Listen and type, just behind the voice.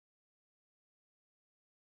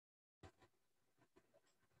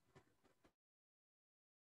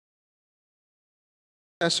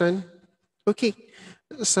session? Okay,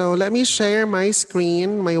 so let me share my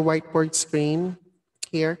screen, my whiteboard screen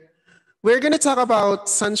here. We're going to talk about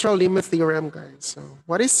central limit theorem, guys. So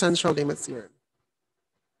what is central limit theorem?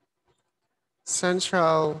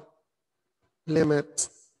 Central limit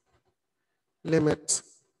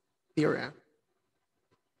theorem.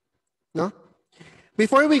 No?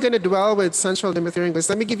 Before we're going to dwell with central limit theorem, guys,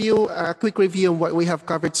 let me give you a quick review of what we have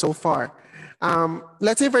covered so far.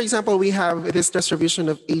 Let's say, for example, we have this distribution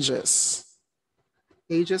of ages.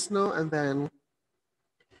 Ages, no? And then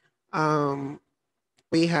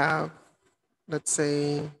we have, let's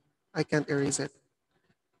say, I can't erase it.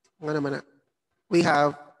 We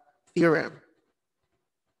have theorem.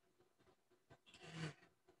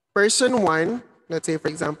 Person 1, let's say, for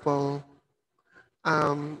example,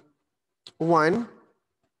 1,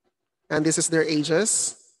 and this is their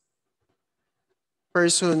ages.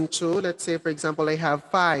 Person 2, let's say, for example, I have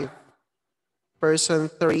 5. Person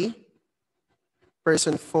 3,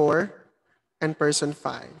 person 4, and person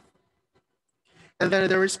 5. And then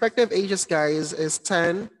the respective ages, guys, is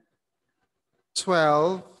 10,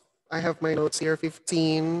 12, I have my notes here,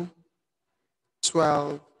 15,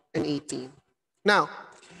 12, and 18. Now,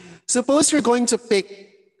 suppose you're going to pick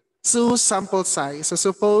 2 sample size. So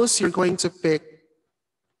suppose you are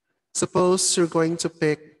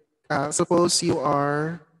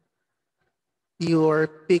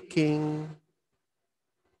picking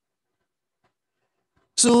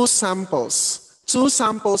 2 samples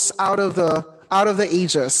out of the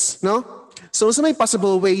ages, no? So may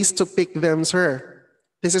possible ways to pick them, sir.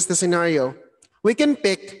 This is the scenario. We can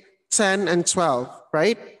pick 10 and 12,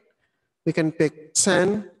 right? We can pick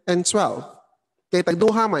 10 and 12. Okay,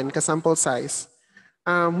 tagduha man ka sample size.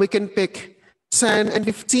 We can pick 10 and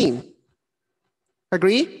 15.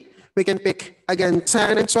 Agree? We can pick, again,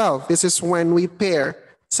 10 and 12. This is when we pair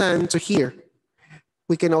 10 to here.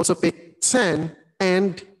 We can also pick 10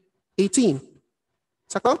 and 18.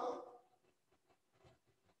 Sakto?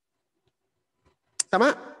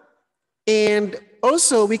 Tama? And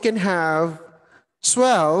also, we can have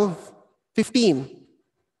 12, 15.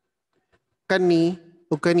 Kani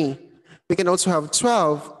o kani. We can also have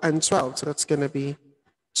 12 and 12. So that's going to be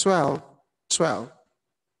 12, 12.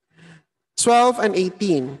 12 and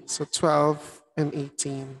 18. So 12 and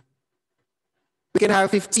 18. We can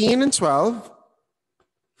have 15 and 12.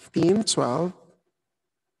 15, 12.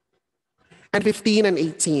 And 15 and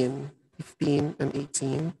 18. 15 and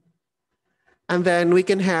 18. And then we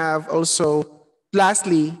can have also,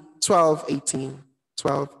 lastly, 12, 18.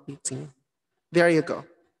 12, 18. There you go.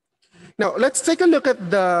 Now, let's take a look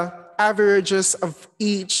at the averages of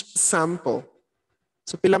each sample.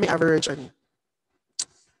 So, pila may average ani?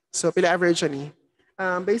 So, pila average ani?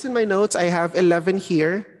 Based on my notes, I have 11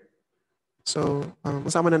 here. So,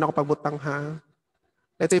 masama na pagbutang ha.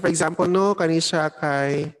 Let's say, for example, no, kanisha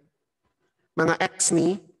kay mga x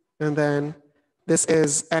ni. And then, this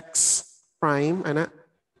is x prime, ana.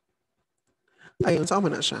 Ayun, saan mo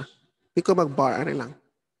na siya? Hindi ko mag-bar, ano lang.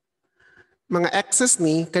 Mga x's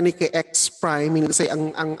ni, kani kay x prime, meaning to say,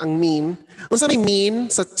 ang mean. Unsa may mean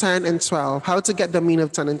sa 10 and 12? How to get the mean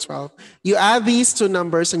of 10 and 12? You add these two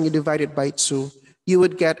numbers and you divide it by 2. You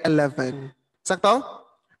would get 11. Sakto?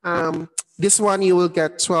 This one you will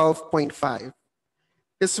get 12.5.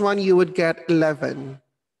 This one you would get 11.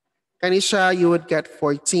 Kanisha, you would get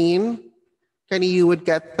 14. Kani, you would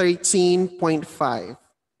get 13.5.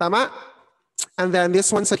 Tama? And then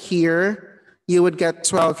this one's here, you would get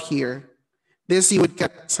 12 here. This you would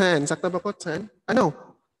get 10. Sakta ba ko 10? Ano?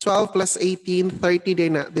 12 plus 18, 30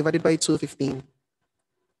 din na. Divided by 2, 15.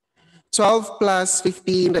 12 plus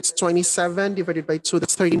 15, that's 27. Divided by 2,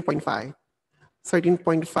 that's 13.5.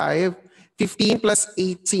 13.5. 15 plus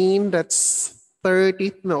 18, that's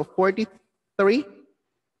 43.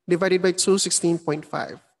 Divided by 2,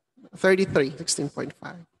 16.5. 33, 16.5.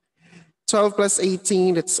 12 plus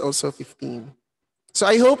 18, that's also 15. So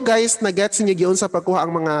I hope guys na-gets niyo giyon sa pagkuha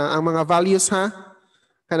ang mga values ha.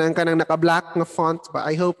 Kanang naka-black na font ba.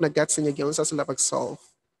 I hope na-gets niyo giyon sa sila pag-solve.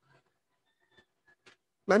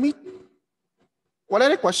 Wala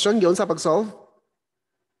na question giyon sa pag-solve?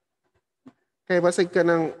 Kaya basig ka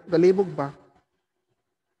ng galibog ba?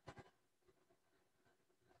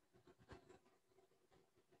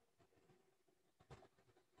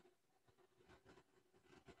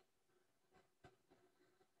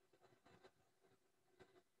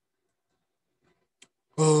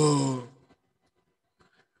 Oh.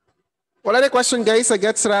 Wala na question guys, sa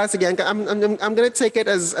gets ra. Sige, I'm gonna take it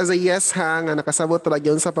as a yes ha, nga nakasabot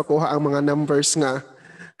talaga yun sa pagkuha ang mga numbers nga.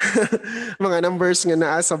 Mga numbers nga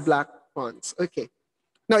naa sa black fonts. Okay.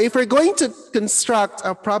 Now, if we're going to construct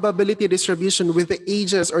a probability distribution with the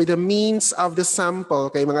ages or the means of the sample,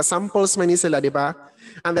 okay, mga samples man ni sila, di ba?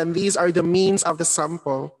 And then these are the means of the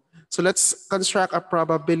sample. So let's construct a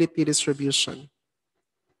probability distribution.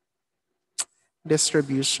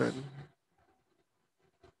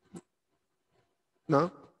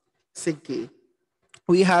 No? Sige.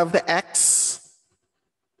 We have the X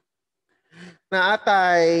na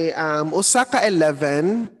atay usa ka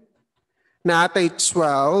 11, na atay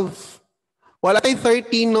 12, wala tay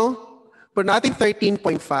 13, no? Pero natay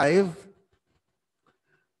 13.5,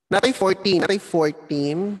 natay 14, natay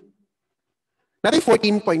 14, natay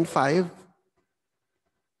 14.5,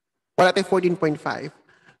 wala tay 14.5.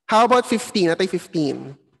 How about 15? Natay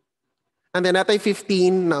 15. And then natay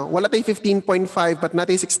 15, no, wala tay 15.5 but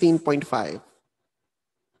natay 16.5.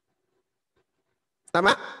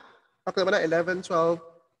 Tama? Okay ba na? 11, 12,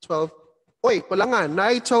 12. Oy, wala nga.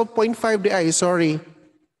 Nay 12.5 di ay, sorry.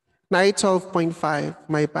 Nay 12.5,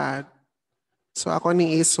 my bad. So ako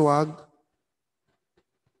ni Iswag.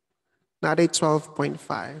 Natay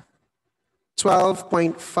 12.5.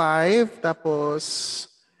 12.5, tapos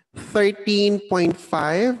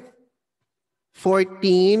 13.5,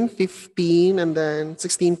 14, 15, and then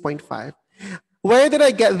 16.5. Where did I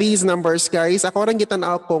get these numbers, guys? Ako rin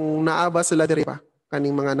gitanaw kung naaba sila diri ba?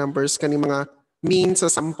 Kaning mga numbers, kaning mga means sa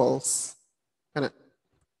samples. Kana.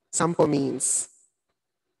 Sample means.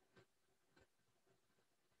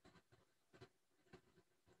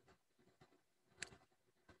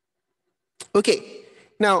 Okay,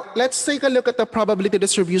 now let's take a look at the probability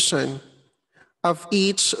distribution of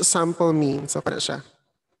each sample mean. So, para siya.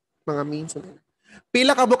 Mga means.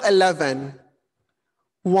 Pila ka book 11?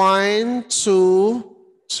 1, 2,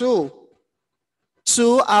 2.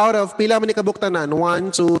 2 out of, pila man ni kabuk tanan?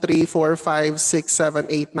 1, 2, 3, 4, 5, 6, 7,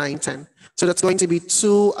 8, 9, 10. So that's going to be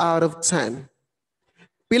 2 out of 10.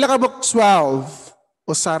 Pila ka book 12?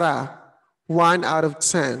 O Sara, 1 out of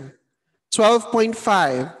 10.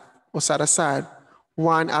 12.5, o Sarasad,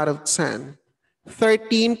 1 out of 10.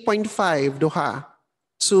 13.5, duha,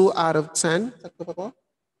 2 out of 10.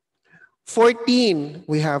 14,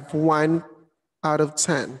 we have 1 out of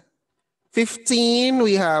 10. 15,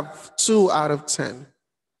 we have 2 out of 10.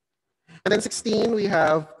 And then 16, we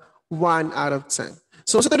have 1 out of 10.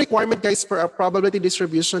 So the requirement, guys, for a probability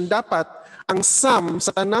distribution, dapat ang sum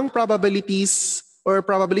sa tanang probabilities or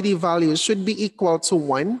probability values should be equal to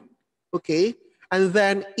 1. Okay? And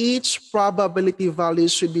then each probability value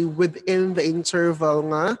should be within the interval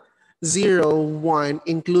nga 0, 1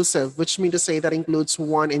 inclusive, which means to say that includes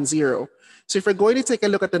 1 and 0. So if we're going to take a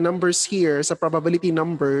look at the numbers here, sa probability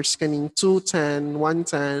numbers, kaning 2, 10, 1,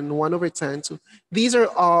 10, 1 over 10, 2, these are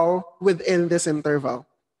all within this interval,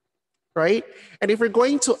 right? And if we're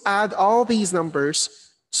going to add all these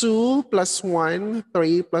numbers, 2 plus 1,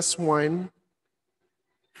 3 plus 1,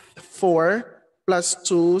 4 plus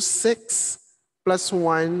 2, 6 plus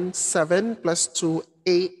 1, 7 plus 2,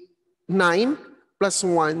 8, 9 plus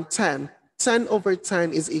 1, 10. 10 over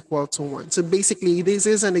 10 is equal to 1. So basically, this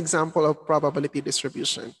is an example of probability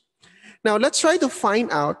distribution. Now, let's try to find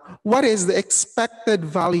out what is the expected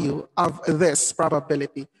value of this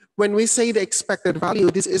probability. When we say the expected value,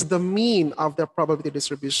 this is the mean of the probability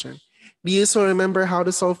distribution. Do you still remember how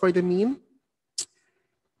to solve for the mean?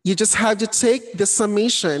 You just have to take the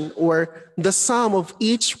summation or the sum of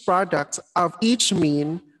each product of each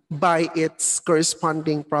mean by its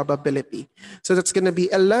corresponding probability. So that's going to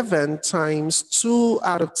be 11 times 2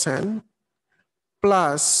 out of 10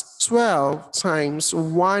 plus 12 times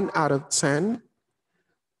 1 out of 10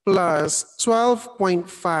 plus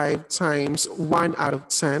 12.5 times 1 out of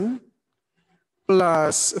 10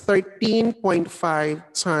 plus 13.5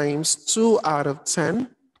 times 2 out of 10,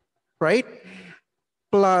 right?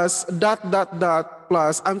 Plus dot, dot, dot,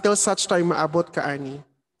 plus until such time maabot ka ani.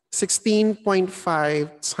 16.5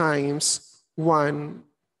 times 1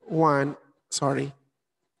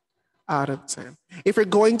 out of 10. If we're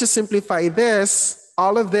going to simplify this,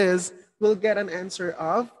 all of this, we'll get an answer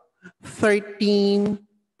of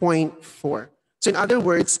 13.4. So in other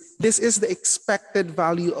words, this is the expected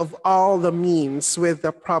value of all the means with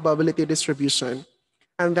the probability distribution.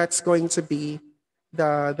 And that's going to be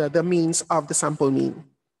the means of the sample mean.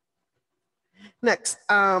 Next,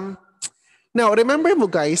 now remember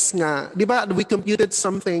mo guys nga, di ba we computed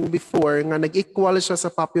something before nga nag-equal siya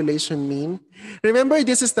sa population mean. Remember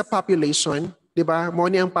this is the population, di ba?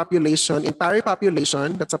 Mo ni ang population, entire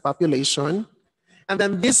population, that's a population. And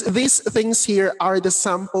then these things here are the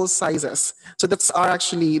sample sizes. So that's are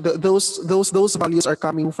actually those values are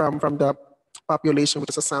coming from the population,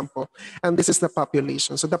 which is a sample, and this is the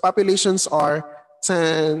population. So the populations are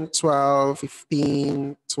 10, 12,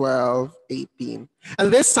 15, 12, 18.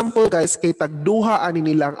 And this sample, guys, kay tagduha ani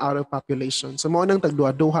nilang out of population. So mo nang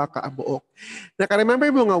tagduha-duha ka abuok.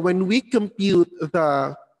 Naka-remember mo nga, when we compute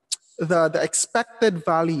the expected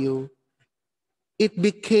value, it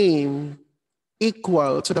became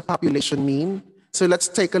equal to the population mean. So let's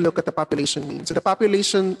take a look at the population mean. So the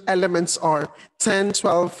population elements are 10,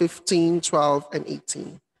 12, 15, 12, and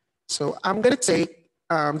 18. So I'm going to take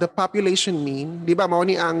the population mean. Di ba, mao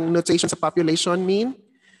ni ang notation sa population mean?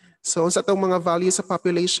 So sa itong mga values sa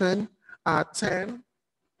population, 10,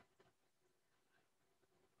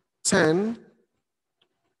 10,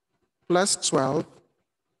 plus 12,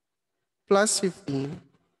 plus 15,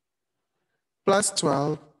 plus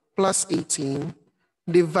 12, plus 18,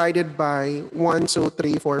 divided by 1, 2,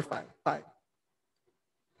 3, 4, 5. 5.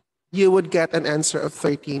 You would get an answer of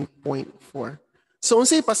 13.4. So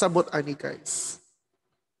unsay pasabot ani, guys?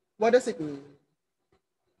 What does it mean?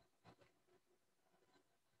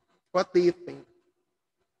 What do you think?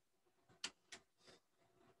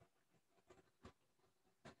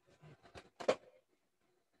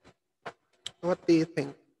 What do you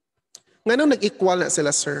think? Ngano nag-equal na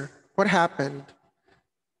sila, sir? What happened?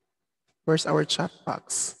 Where's our chat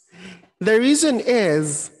box? The reason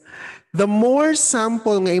is, the more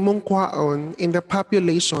sample nga imong kwaon in the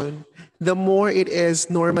population, the more it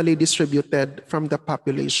is normally distributed from the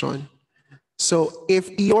population. So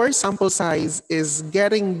if your sample size is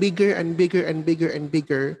getting bigger and bigger and bigger and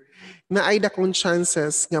bigger, na ay dakong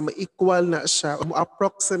chances nga ma-equal na siya o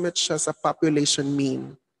ma-approximate siya sa population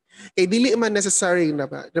mean. Kay dili man necessary na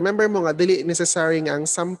ba? Remember mo nga, dili necessary nga ang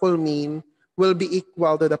sample mean will be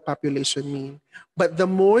equal to the population mean. But the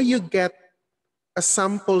more you get a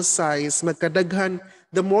sample size, magkadaghan,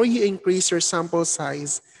 the more you increase your sample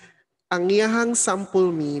size, ang iyahang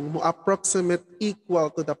sample mean mo approximate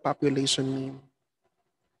equal to the population mean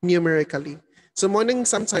numerically. So morning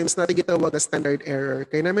sometimes natin gitawag as standard error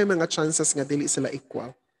kaya na may mga chances nga dili sila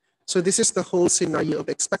equal. So this is the whole scenario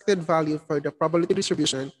of expected value for the probability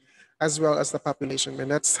distribution as well as the population.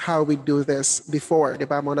 And that's how we do this before. Di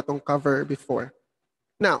ba? Mo na tong cover before.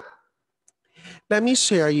 Now, let me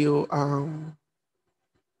share you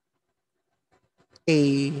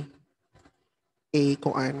a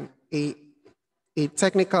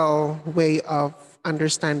technical way of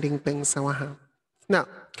understanding things sa waha. Now,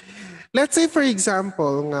 let's say for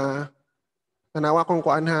example nga tanawa kong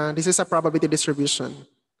kuan ha, this is a probability distribution.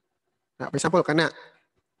 For example kana.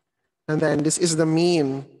 And then this is the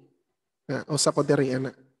mean. Usa ko diri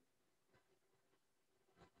ana.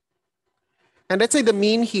 And let's say the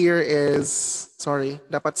mean here is, sorry,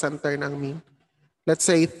 dapat center ng mean. Let's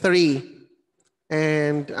say 3.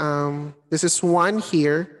 And this is 1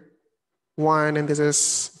 here, 1, and this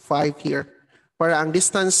is 5 here. Para ang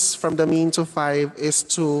distance from the mean to 5 is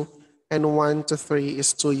 2, and 1 to 3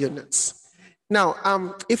 is 2 units. Now,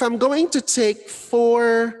 if I'm going to take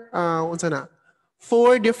 4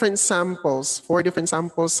 different samples, 4 different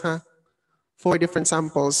samples, ha? 4 different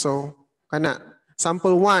samples. So, kana,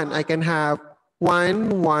 sample 1, I can have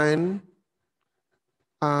 1, 1,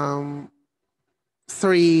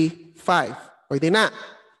 3, 5. Pwede na.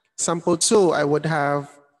 Sample 2, I would have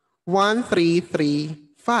 1, 3, 3,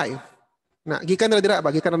 5. Na, gikan na dira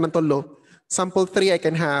ba? Gikan na ng tolo. Sample 3, I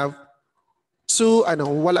can have 2,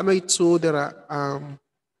 wala may 2 dira.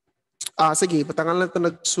 Sige, patangan lang ito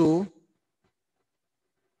nag-2.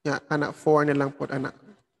 Kana, 4 na lang po, anak.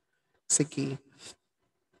 Sige.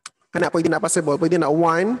 Kana, pwede na possible. Pwede na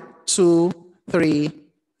 1, 2, 3,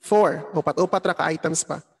 4. Upat-upat ra ka items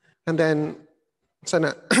pa. And then,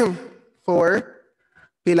 sana, 4,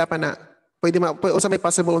 pila pa na. Pwede may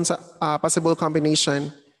possible possible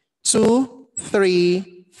combination. 2,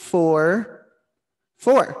 3, 4,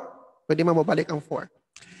 4. Pwede mabalik ang 4.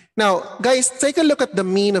 Now, guys, take a look at the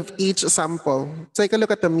mean of each sample. Take a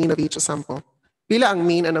look at the mean of each sample. Pila ang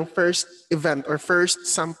mean anong first event or first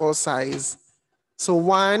sample size. So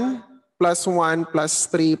 1 plus 1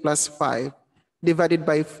 plus 3 plus 5 divided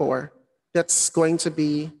by 4. That's going to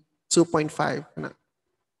be 2.5.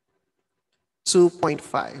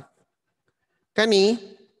 2.5. Kani,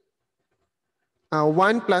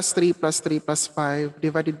 1 plus 3 plus 3 plus 5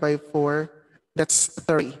 divided by 4, that's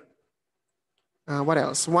 3. What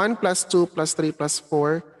else? 1 plus 2 plus 3 plus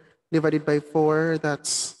 4 divided by 4,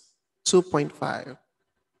 that's 2.5.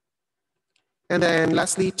 And then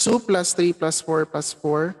lastly, 2 plus 3 plus 4 plus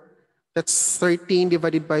 4, that's 13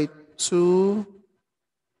 divided by 2,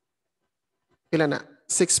 pila na?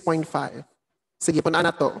 6.5. Sige, punaan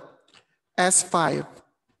na to. S5.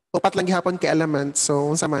 Upat lang gihapon kay element.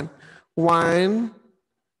 So, unsa man? 1,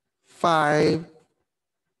 5,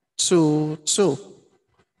 2, 2.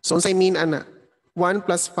 So unsay mean ana? 1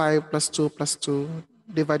 plus 5 plus 2 plus 2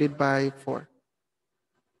 divided by 4.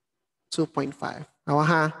 2.5. Awa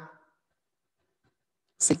ha?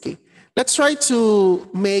 Sige. Let's try to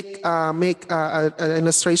make an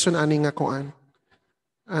illustration ani nga kuan.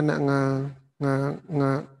 Ana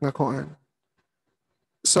nga kuan.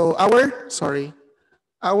 So our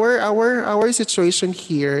situation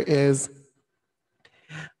here is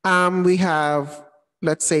we have,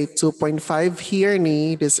 let's say, 2.5 here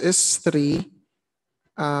ni. This is 3.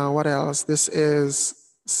 What else? This is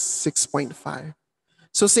 6.5.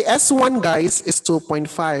 So si S1 guys is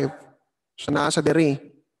 2.5. Siya na siya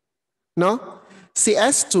diri. No? Si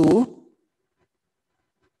S2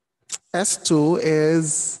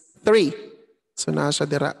 is 3. So na siya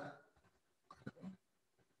dira.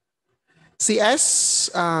 Si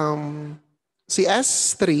S3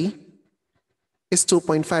 is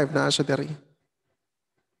 2.5 na siya diri.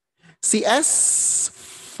 Si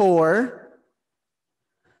S4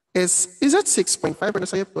 is that 6.5 or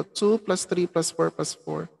nasa po? 2 plus 3 plus 4 plus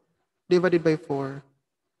 4 divided by 4.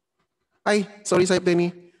 Ay, sorry sa din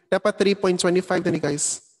ni. Dapat 3.25 din ni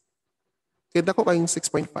guys. Kita ko kayong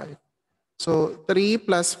 6.5. So 3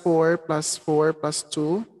 plus 4 plus 4 plus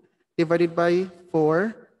 2 divided by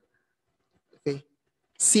 4. Okay.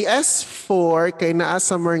 Si S4 kay naa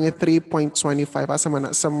somewhere nga 3.25. Asa man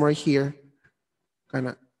na somewhere here.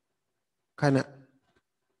 Kana.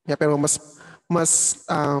 Yeah, pero mas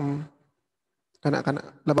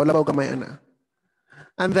labaw-labaw gamay ana.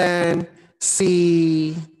 And then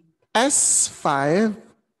si S5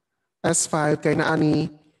 kay naani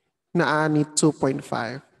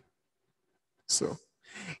 2.5. So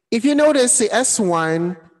if you notice si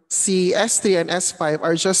S1, si S3 and S5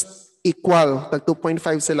 are just equal, tag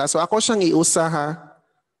 2.5 sila. So ako siyang iusa ha.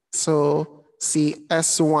 So si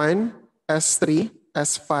S1, S3,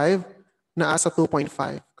 S5 naa sa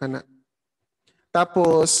 2.5 kana.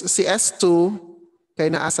 Tapos si S2 kay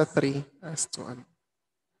naa sa 3. S2.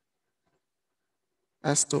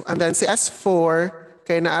 And then si S4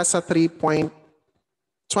 kay naa sa 3.25.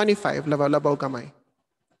 Labaw-labaw gamay.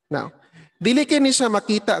 Now, dili kini siya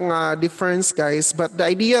makita nga difference guys, but the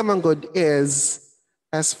idea man good is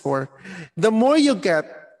S4. The more you get,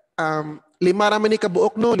 lima raman ni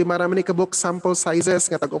kabuok no, lima raman ni kabuok sample sizes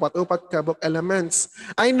nga tag-upat-upat kabuok elements.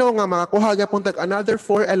 I know nga makakuha gyapon tag another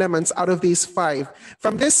 4 elements out of these 5.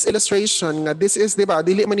 From this illustration nga this is, di ba,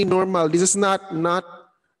 dili man ni normal. This is not a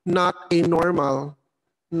normal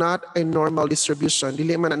distribution.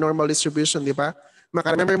 Dili man a normal distribution, di ba?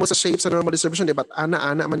 Maka-remember mo sa shapes sa normal distribution, di ba?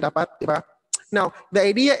 Ana-ana man dapat, di ba? Now, the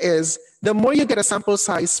idea is, the more you get a sample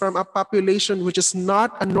size from a population which is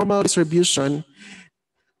not a normal distribution,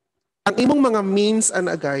 ang imong mga means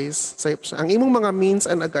ana guys,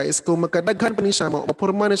 kung magkadaghan pa ni siya,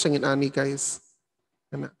 mapurma na siya inani guys.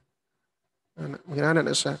 Magana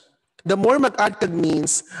na siya. The more mag-add kag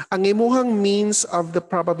means, ang imuhang means of the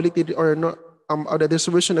probability or no, of the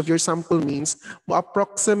distribution of your sample means, mo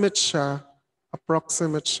approximate siya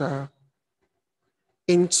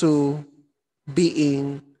into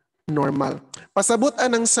being normal. Pasabot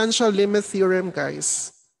ang central limit theorem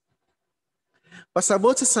guys.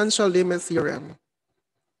 Pasabot sa central limit theorem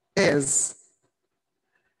is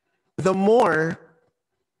the more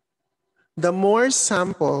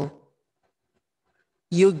sample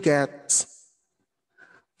you get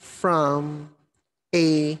from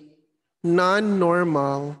a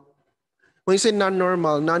non-normal, when you say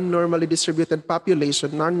non-normally distributed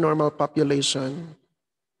population, non-normal population,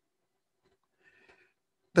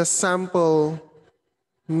 the sample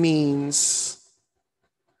means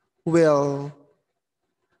will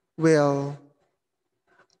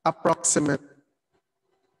approximate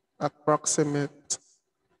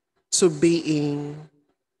to being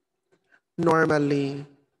normally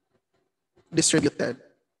distributed.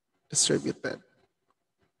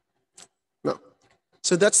 No.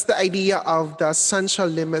 So that's the idea of the central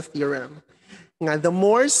limit theorem. Nga, the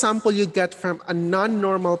more sample you get from a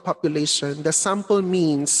non-normal population, the sample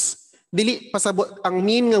means, dili pasabot, ang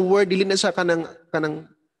mean nga word, dili na siya kanang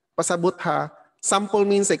pasabot ha. Sample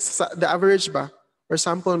means like the average ba? Or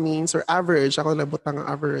sample means or average, ako nabutang ang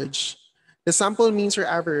average. The sample means or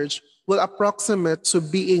average will approximate to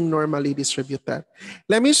being normally distributed.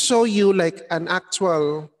 Let me show you like an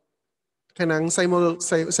actual kanang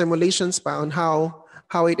simulations pa on how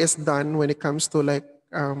it is done when it comes to like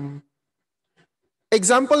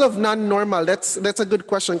example of non-normal. That's a good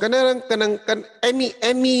question. Any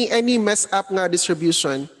mess up nga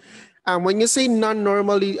distribution. When you say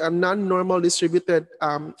non-normal distributed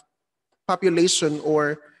population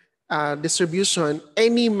or distribution,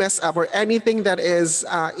 any mess up or anything that is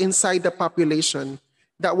inside the population,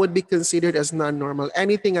 that would be considered as non-normal.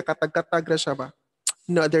 Anything nga katag-katag ra siya ba?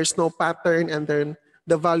 No, there's no pattern, and then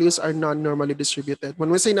the values are non-normally distributed. When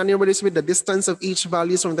we say non-normally distributed, the distance of each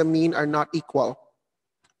values from the mean are not equal.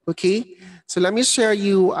 Okay, so let me share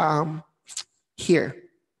you here.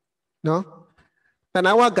 No,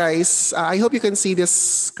 tanawa guys. I hope you can see this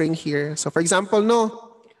screen here. So for example,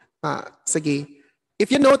 no, sige. If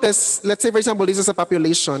you notice, let's say for example, this is a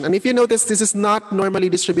population, and if you notice this is not normally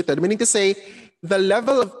distributed, meaning to say the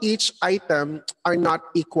level of each item are not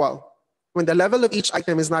equal. When the level of each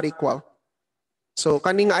item is not equal. So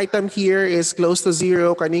kaning item here is close to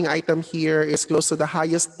 0, kaning item here is close to the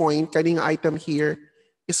highest point, kaning item here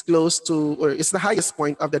is close to, or is the highest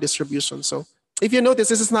point of the distribution. So if you notice,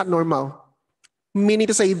 this is not normal. Meaning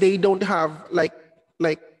to say they don't have like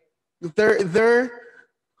their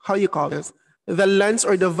how you call this? The lengths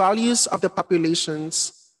or the values of the population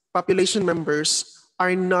members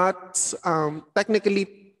are not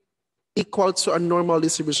technically equal to a normal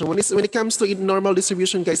distribution. When it comes to normal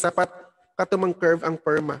distribution, guys, dapat katumang curve ang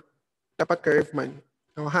perma. Dapat curve man.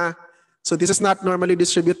 No, ha? So this is not normally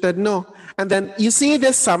distributed, no. And then you see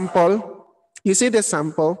this sample. You see this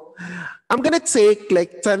sample. I'm gonna take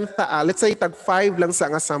like 10, let's say tag 5 lang sa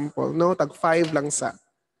nga sample, no? Tag 5 lang sa.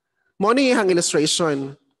 Mo ni ihang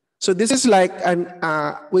illustration. So this is like an,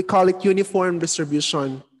 we call it uniform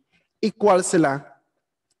distribution. Equal sila.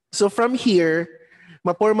 So from here,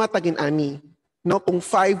 maporma tagin ani. No, kung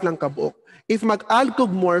 5 lang kabuok. If mag-add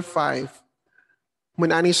kog more 5,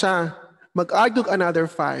 munani siya, mag-add kog another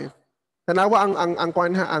 5. Tanawa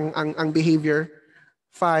ang behavior.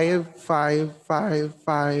 5, 5, 5,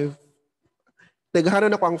 5.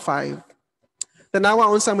 Naghahanon ako ang 5.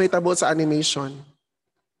 Tanawa unsa may tabo sa animation.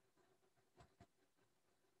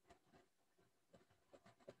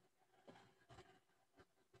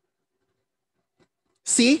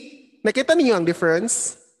 See? Nakita niyo ang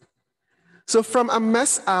difference? So from a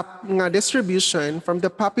mess up nga distribution from the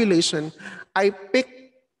population, I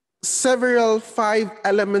picked several 5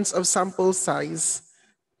 elements of sample size.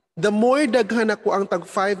 The more daghan ako ang tag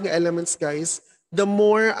 5 nga elements, guys, the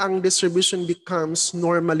more ang distribution becomes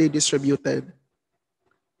normally distributed.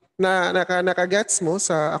 Naka-gets mo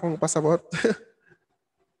sa akong pasabot?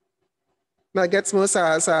 Na-gets mo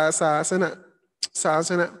sa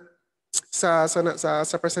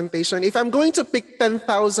presentation? If I'm going to pick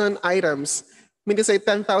 10,000 items, mean to say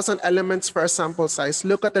 10,000 elements for a sample size,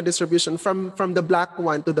 look at the distribution from the black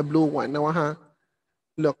one to the blue one. Nawa ha?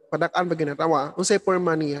 Look, padakan ba ginatawa? Unsay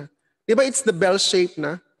forma niya? Di ba it's the bell shape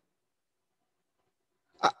na?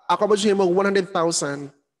 Ako ba siya mo 100,000?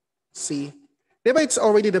 See? Di ba it's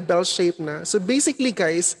already the bell shape na? So basically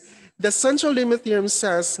guys, the central limit theorem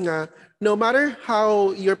says nga, no matter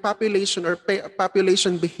how your population or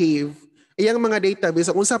population behave, iyang mga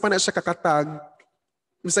database, unsa pa na siya kakatag,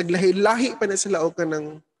 bisag lahi-lahi pa na sila o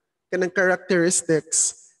kanang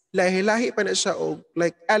characteristics, lahi-lahi pa na siya o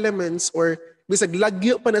like elements or bisag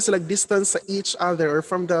lagyo pa na sila distance sa each other or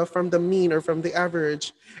from the mean or from the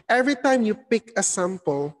average. Every time you pick a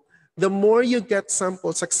sample, the more you get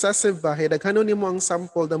sample, successive bahe, daghanon nimo ang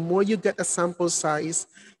sample, the more you get a sample size,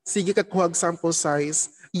 sige ka kuhag sample size,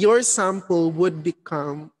 your sample would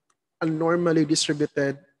become a normally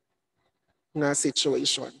distributed nga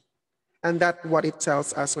situation. And that's what it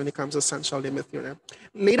tells us when it comes to central limit theorem.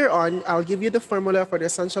 Later on, I'll give you the formula for the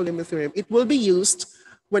central limit theorem. It will be used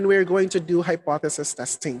when we're going to do hypothesis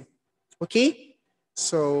testing. Okay?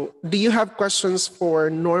 So, do you have questions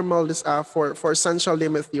for for central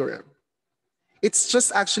limit theorem? It's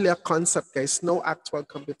just actually a concept, guys, no actual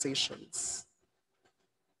computations.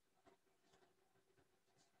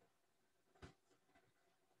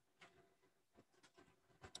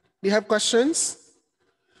 Do you have questions?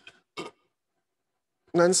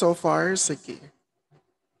 None so far? Sige.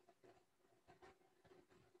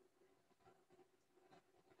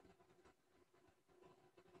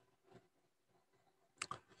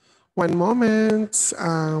 One moment.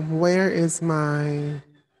 Where is my...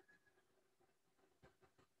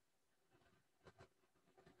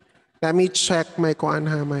 Let me check my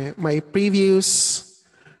my previous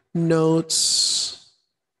notes,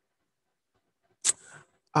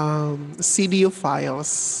 CDU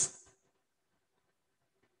files.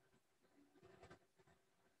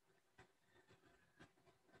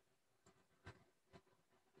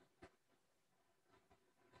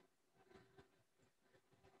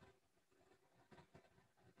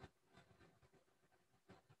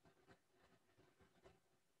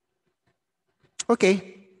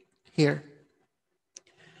 Okay, here.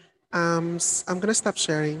 I'm gonna stop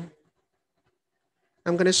sharing.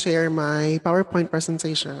 I'm gonna share my PowerPoint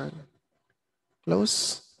presentation.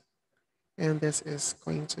 Close. And this is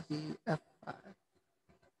going to be F5.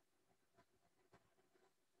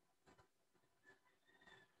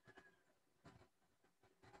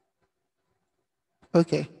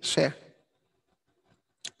 Okay, share.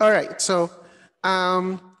 All right, so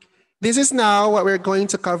um, this is now what we're going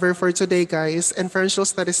to cover for today, guys. Inferential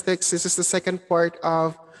statistics, this is the second part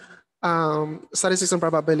of statistics and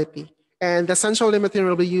probability. And the central limit theorem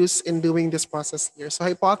will be used in doing this process here. So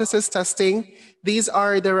hypothesis testing, these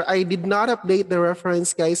are I did not update the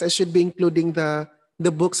reference, guys. I should be including the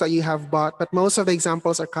books that you have bought, but most of the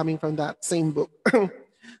examples are coming from that same book.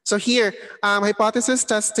 So here, hypothesis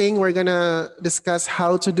testing, we're gonna discuss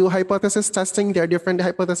how to do hypothesis testing. There are different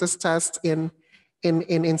hypothesis tests in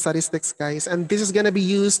statistics, guys. And this is gonna be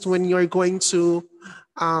used when you're going to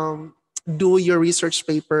do your research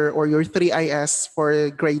paper or your 3IS for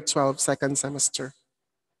grade 12 second semester.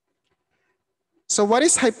 So what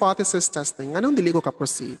is hypothesis testing? Anong dili ko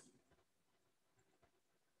ka-proceed?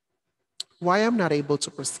 Why I'm not able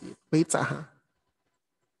to proceed? Wait, aha.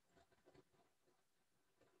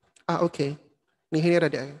 Okay.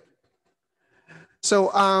 So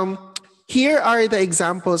here are the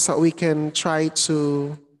examples that we can try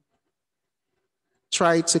to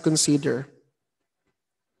consider.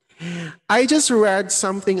 I just read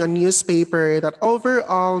something on newspaper that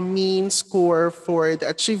overall mean score for the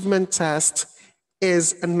achievement test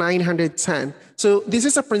is 910. So this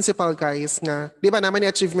is a principle, guys, nga, di ba naman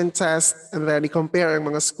yung achievement test, and then i-compare ang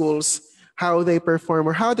mga schools, how they perform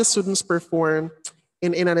or how the students perform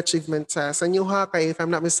in an achievement test. And you have, if I'm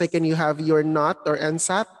not mistaken, you have your NOT or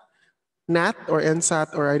NSAT, NAT or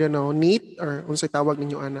NSAT or I don't know, NEET or unsay tawag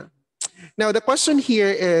ninyo ana. Now the question here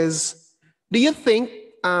is, do you think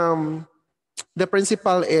the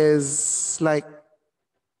principal is like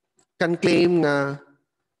can claim na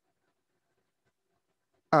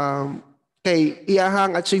kay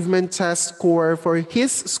iyahang achievement test score for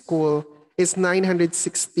his school is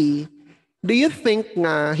 960? Do you think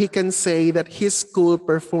nga he can say that his school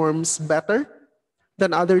performs better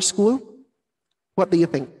than other school? What do you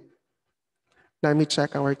think? Let me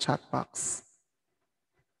check our chat box.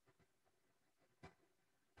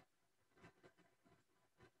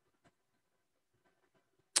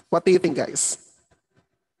 What do you think, guys?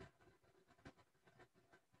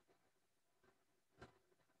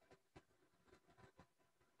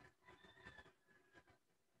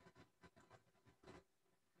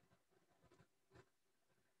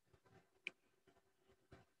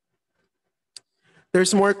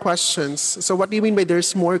 There's more questions. So what do you mean by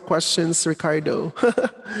there's more questions, Ricardo?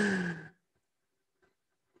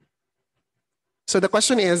 So the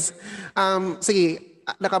question is, sige,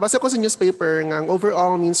 nakabasa ko sa newspaper ng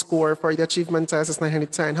overall mean score for the achievement test is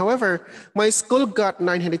 910. However, my school got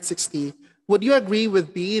 960. Would you agree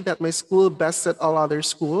with me that my school bested all other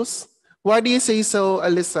schools? Why do you say so,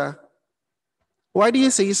 Alyssa? Why do you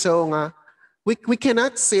say so nga? We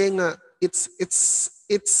cannot say nga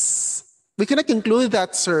we cannot conclude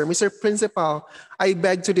that, sir. Mr. Principal, I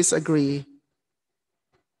beg to disagree.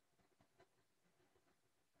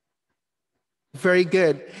 Very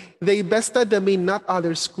good. They bested the mean, not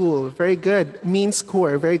other school. Very good. Mean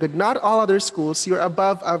score. Very good. Not all other schools. You're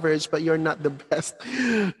above average, but you're not the best.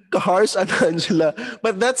 Harsh, Angela.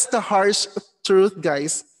 But that's the harsh truth,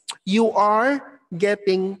 guys. You are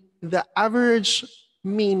getting the average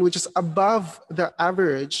mean, which is above the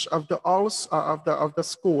average of the of the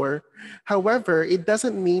score. However, it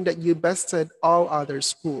doesn't mean that you bested all other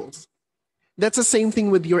schools. That's the same thing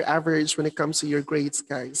with your average when it comes to your grades,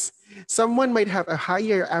 guys. Someone might have a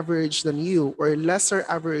higher average than you or lesser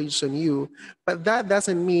average than you, but that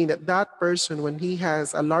doesn't mean that that person, when he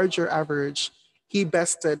has a larger average, he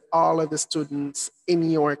bested all of the students in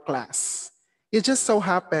your class. It just so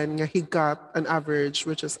happened that he got an average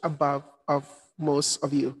which is above of most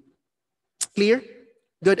of you. Clear?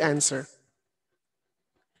 Good answer.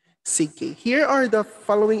 Sige. Here are the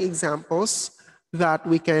following examples that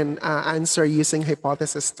we can answer using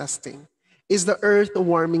hypothesis testing. Is the Earth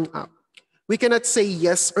warming up? We cannot say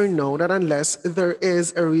yes or no, not unless there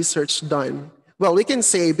is a research done. Well, we can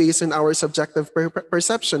say based on our subjective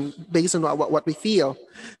perception, based on what we feel.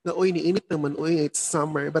 Na, uy, niinit naman, uy, it's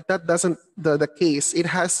summer. But that doesn't the case. It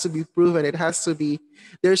has to be proven. It has to be,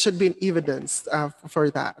 there should be an evidence for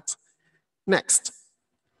that. Next,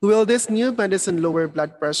 will this new medicine lower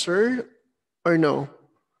blood pressure or no?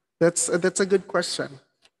 That's a good question.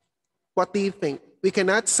 What do you think? We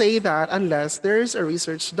cannot say that unless there is a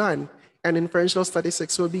research done, and inferential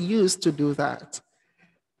statistics will be used to do that.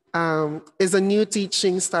 Is a new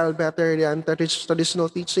teaching style better than traditional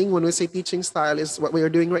teaching? When we say teaching style is what we are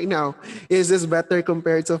doing right now, is this better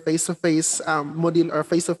compared to face-to-face module or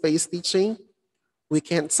face-to-face teaching? We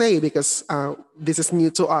can't say because this is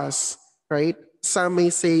new to us, right? Some may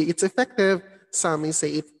say it's effective, some may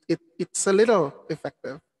say it's a little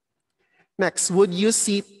effective. Next, would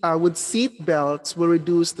seat belts will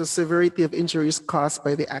reduce the severity of injuries caused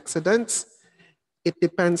by the accidents? It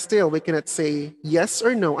depends still. We cannot say yes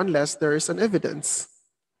or no unless there is an evidence.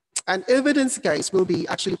 And evidence, guys, will be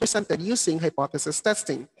actually presented using hypothesis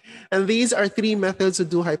testing. And these are three methods to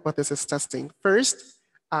do hypothesis testing. First,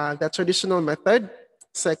 the traditional method.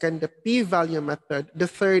 Second, the p-value method. The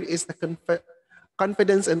third is the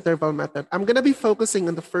confidence interval method. I'm going to be focusing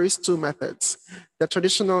on the first two methods, the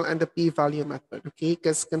traditional and the p-value method, okay?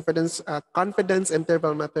 Because confidence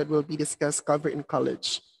interval method will be discussed, covered in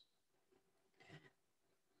college.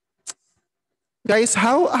 Guys,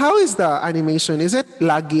 how is the animation? Is it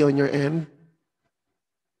laggy on your end?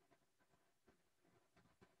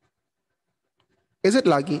 Is it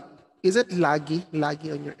laggy? Is it laggy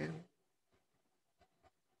on your end?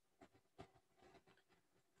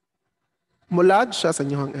 Mulag siya sa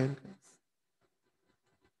inyong end.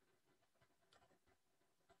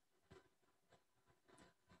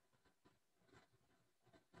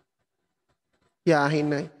 Yeah,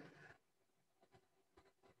 hinay.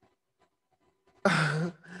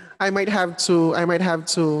 I might have to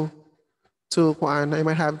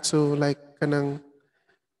like kanang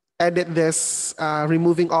edit this,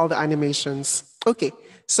 removing all the animations. Okay,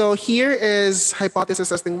 so here is hypothesis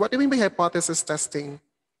testing. What do you mean by hypothesis testing?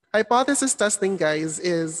 Hypothesis testing, guys,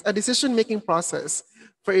 is a decision-making process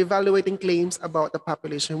for evaluating claims about the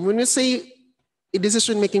population. When you say a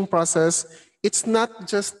decision-making process, it's not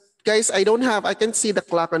just, guys, I can see the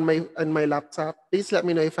clock on my laptop. Please let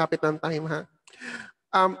me know if hapit on time, ha?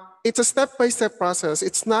 It's a step-by-step process.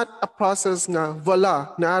 It's not a process na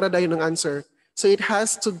voila, naara dayon ng answer. So it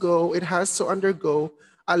has to undergo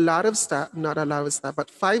a lot of steps, not a lot of steps,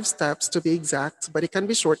 but 5 steps to be exact, but it can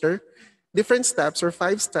be shorter. Different steps or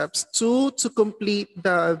 5 steps to complete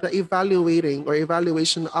the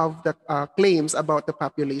evaluation of the claims about the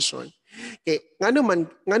population. Okay,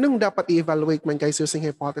 nganong dapat i-evaluate man guys using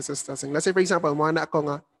hypothesis testing? Let's say for example, mo na ako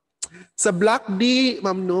nga sa Block D,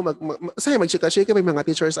 ma'am no, say magchika-chika may mga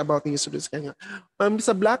teachers about these students kaya nga. Ma'am,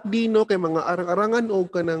 sa Block D no kay mga arang-arangan o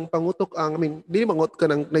ka ng pangutok ang, I mean, di mangot ka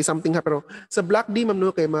ng something ha, pero sa Block D ma'am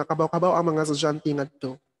no kay mga kabaw-kabaw ang mga estudyante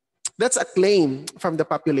ngadto. That's a claim from the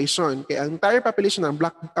population. Kaya ang entire population ang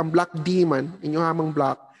block D man, inyong hamang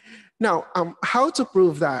block. Now, how to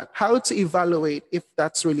prove that? How to evaluate if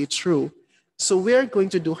that's really true? So we're going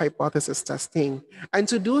to do hypothesis testing. And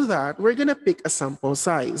to do that, we're going to pick a sample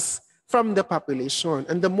size from the population.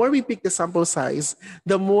 And the more we pick the sample size,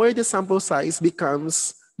 the more the sample size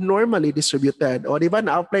becomes normally distributed. O diba,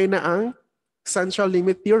 na-apply na ang central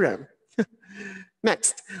limit theorem.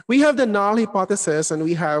 Next, we have the null hypothesis and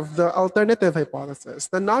we have the alternative hypothesis.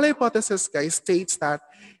 The null hypothesis, guys, states that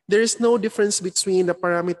there is no difference between the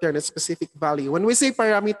parameter and a specific value. When we say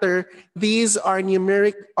parameter, these are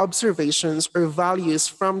numeric observations or values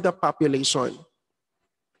from the population.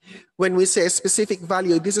 When we say a specific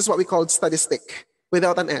value, this is what we call statistic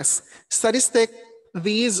without an S. Statistic,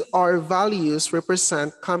 these are values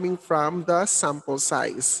represent coming from the sample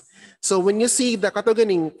size. So when you see the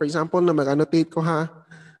katoganing, for example, na mag-annotate ko ha,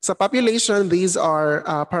 sa population, these are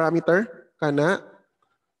parameter, kana,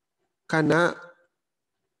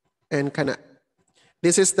 and kana.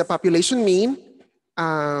 This is the population mean,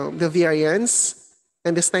 the variance,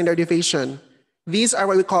 and the standard deviation. These are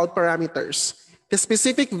what we call parameters. The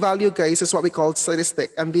specific value, guys, is what we call statistic,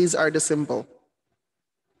 and these are the symbol.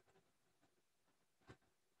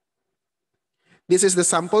 This is the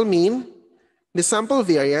sample mean, the sample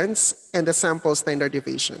variance, and the sample standard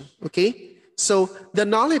deviation, okay? So the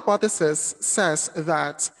null hypothesis says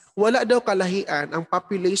that wala daw kalahian ang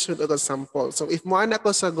population o the sample. So if mo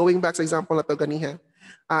ako sa going back sa example na to ganiha,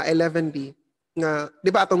 11D, nga,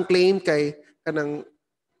 di ba atong claim kay kanang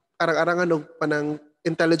arang-arangan og panang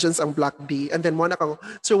intelligence ang block D, and then mo na ako,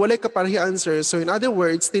 so wala ka parehi answer. So in other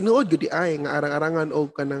words, tinuod gyud di ay nga arang-arangan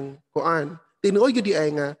og kanang kuan. Tinuod gyud di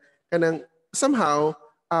ay nga kanang somehow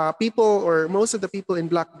people or most of the people in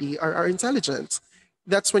block D are intelligent.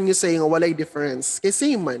 That's when you say walay difference. Kay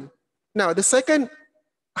same man. Now, the second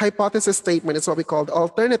hypothesis statement is what we call the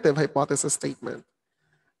alternative hypothesis statement.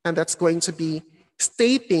 And that's going to be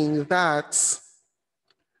stating that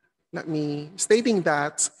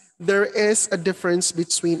there is a difference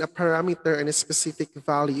between a parameter and a specific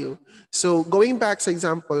value. So going back to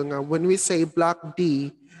example, when we say block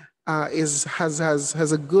D,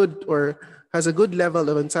 has a good or has a good level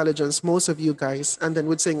of intelligence, most of you guys, and then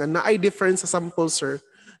would say nga na ay difference sa sample, sir,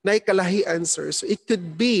 na ay kalahian, sir. So it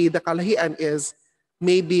could be the kalahian is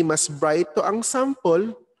maybe mas bright to ang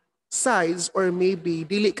sample size or maybe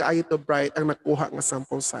dili kaayo to bright ang nakuha nga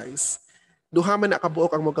sample size. Duha man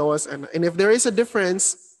nakabuok ang magawas ana. And if there is a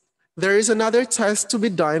difference, there is another test to be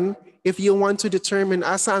done if you want to determine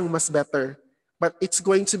asa ang mas better. But it's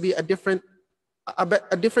going to be a different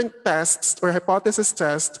test or hypothesis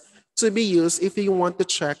test to be used if you want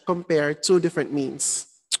to compare two different means.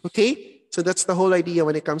 Okay? So that's the whole idea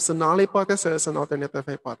when it comes to null hypothesis and alternative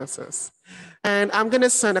hypothesis. And I'm going to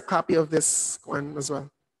send a copy of this one as well.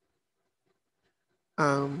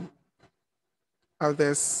 Of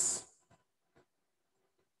this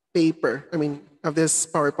paper, of this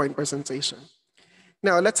PowerPoint presentation.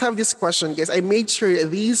 Now, let's have this question, guys. I made sure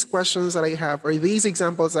these questions that I have, or these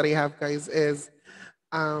examples that I have, guys, is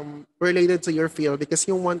related to your field because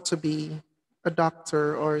you want to be a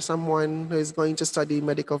doctor or someone who is going to study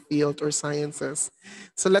medical field or sciences.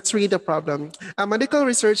 So let's read the problem. A medical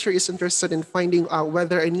researcher is interested in finding out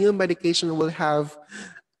whether a new medication will have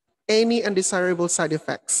any undesirable side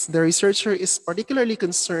effects. The researcher is particularly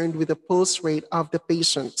concerned with the pulse rate of the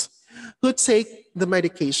patient who take the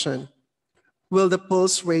medication. Will the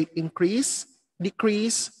pulse rate increase,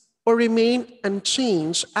 decrease, or remain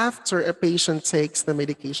unchanged after a patient takes the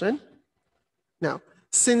medication? Now,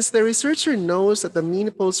 since the researcher knows that the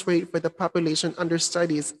mean pulse rate for the population under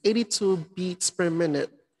study is 82 beats per minute,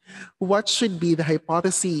 what should be the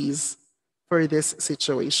hypotheses for this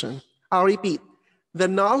situation? I'll repeat. The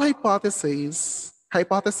null hypothesis,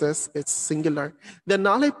 it's singular. The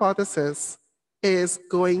null hypothesis is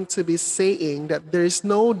going to be saying that there is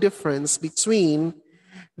no difference between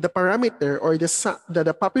the parameter or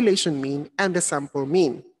the population mean and the sample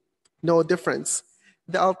mean. No difference.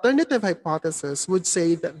 The alternative hypothesis would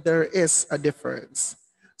say that there is a difference.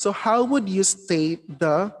 So how would you state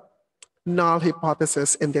the null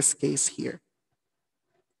hypothesis in this case here?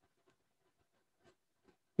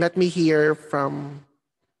 Let me hear from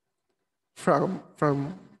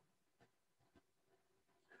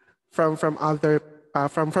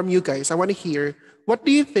you guys. I want to hear, what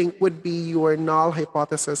do you think would be your null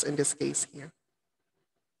hypothesis in this case here?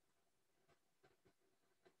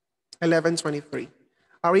 1123.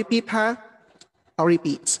 I'll repeat, I'll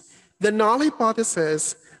repeat. The null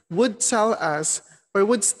hypothesis would tell us or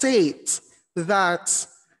would state that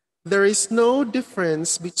there is no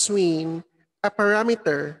difference between a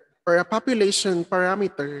parameter or a population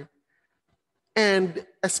parameter and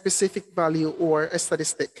a specific value or a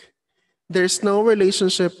statistic. There's no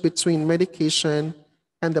relationship between medication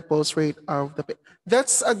and the pulse rate of the patient.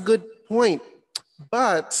 That's a good point,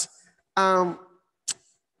 but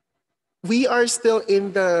we are still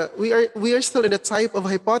in the type of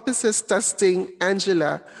hypothesis testing,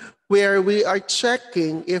 Angela, where we are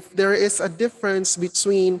checking if there is a difference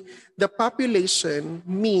between the population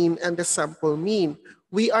mean and the sample mean.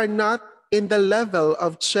 We are not in the level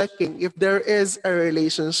of checking if there is a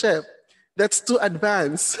relationship. That's too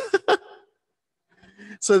advanced.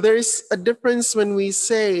 So there's a difference when we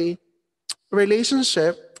say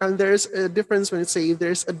relationship, and there's a difference when we say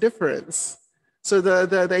there's a difference. So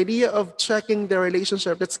the idea of checking the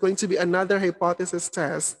relationship, that's going to be another hypothesis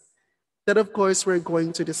test that, of course, we're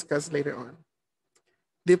going to discuss later on.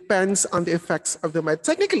 Depends on the effects of the med.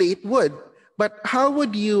 Technically, it would, but how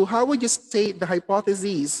would you state the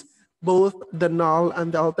hypotheses, both the null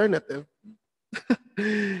and the alternative?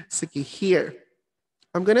 Sige, here.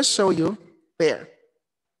 I'm going to show you there.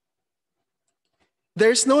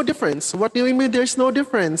 There's no difference. What do you mean there's no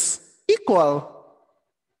difference? Equal.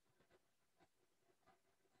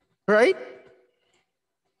 Right?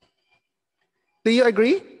 Do you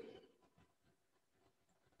agree?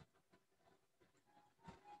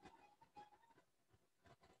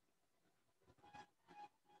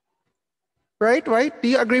 Right? Do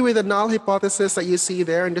you agree with the null hypothesis that you see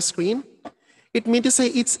there on the screen? It means to say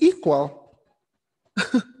it's equal.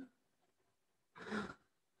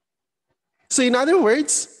 So in other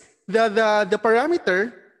words, the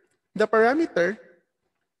parameter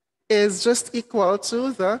is just equal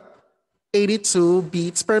to the 82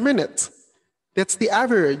 beats per minute. That's the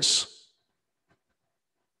average.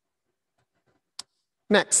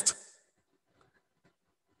 Next.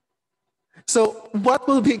 So what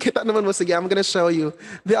will be, kita naman mo, sige, I'm going to show you.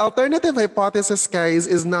 The alternative hypothesis, guys,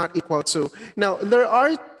 is not equal to. Now, there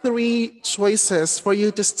are three choices for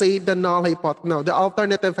you to state the the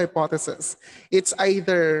alternative hypothesis. It's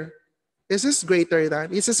either, is this greater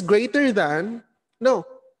than? Is this greater than? No.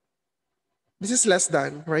 This is less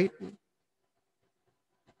than, right?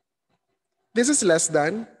 This is less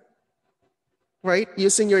than, right?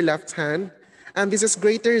 Using your left hand. And this is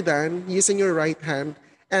greater than using your right hand,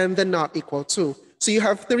 and then not equal to. So you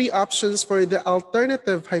have three options for the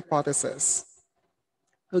alternative hypothesis.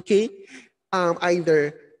 Okay?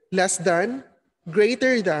 Either less than,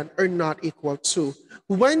 greater than, or not equal to.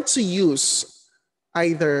 When to use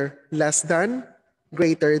either less than,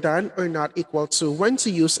 greater than, or not equal to. When to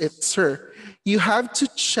use it, sir? You have to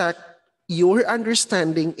check your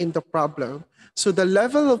understanding in the problem. So the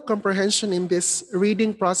level of comprehension in this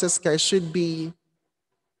reading process, guys, should be,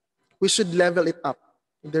 we should level it up,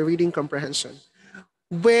 the reading comprehension.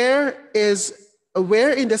 Where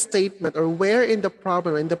in the statement or where in the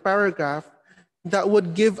problem, in the paragraph, that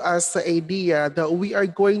would give us the idea that we are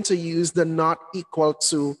going to use the not equal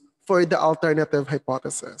to for the alternative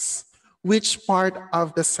hypothesis? Which part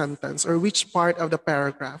of the sentence or which part of the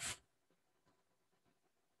paragraph?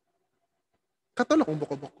 Katulong kung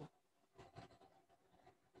buko-buko.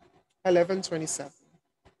 11:27.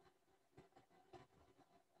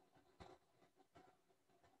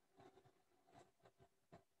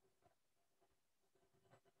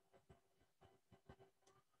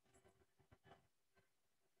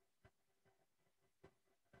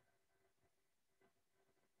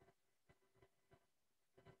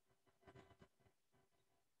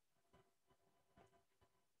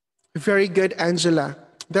 Very good, Angela.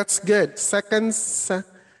 That's good.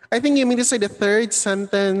 I think you mean to say the third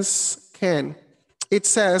sentence, Ken. It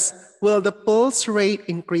says, will the pulse rate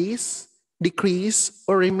increase, decrease,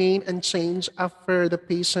 or remain unchanged after the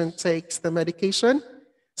patient takes the medication?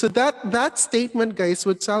 So that statement, guys,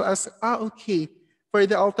 would tell us, okay, for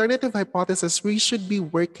the alternative hypothesis, we should be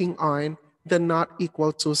working on the not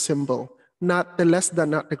equal to symbol, not the less than,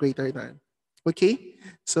 not the greater than. Okay?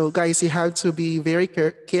 So guys, you have to be very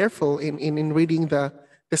careful in reading the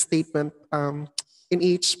statement in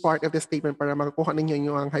each part of the statement para makakuha ninyo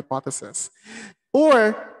yung hypothesis.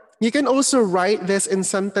 Or you can also write this in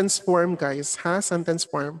sentence form, guys. Sentence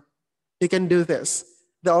form. You can do this.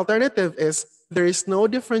 The alternative is there is no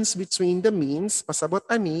difference between the means, pasabot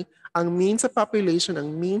ani, ang mean sa population,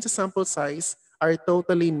 ang mean sa sample size are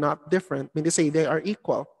totally not different. Meaning to say they are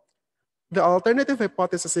equal. The alternative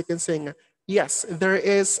hypothesis, you can say, yes, there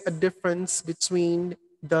is a difference between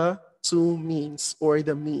the two means or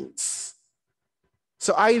the means.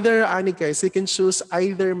 So either, ani guys, you can choose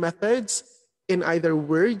either methods in either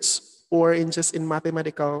words or in just in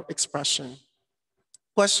mathematical expression.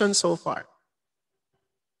 Question so far?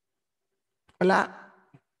 Wala.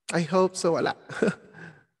 I hope so. Wala.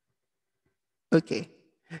 Okay.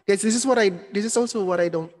 Guys, this is also what I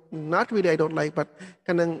don't, not really I don't like, but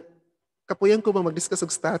kanang kapuyan ko ba mag-discuss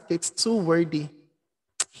of stat, it's too wordy.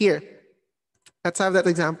 Here, let's have that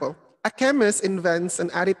example. A chemist invents an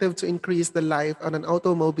additive to increase the life on an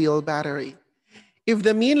automobile battery. If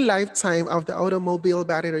the mean lifetime of the automobile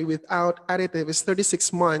battery without additive is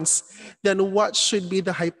 36 months, then what should be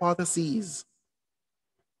the hypotheses?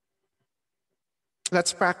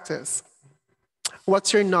 Let's practice.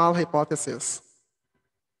 What's your null hypothesis?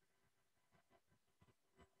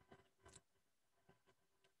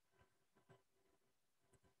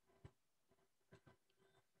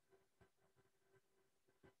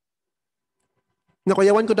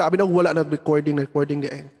 Nakuyawan ko daabi na wala na recording di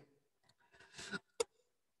eh.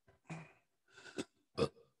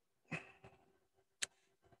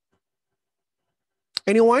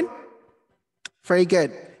 Anyone? Very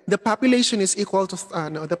good. The population is equal to,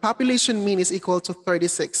 no, the population mean is equal to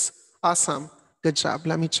 36. Awesome. Good job.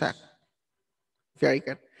 Let me check. Very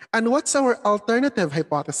good. And what's our alternative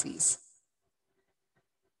hypotheses?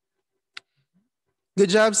 Good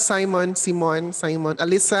job, Simon,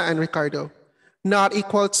 Alyssa, and Ricardo. Not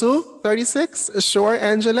equal to 36? Sure,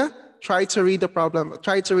 Angela? Try to read the problem.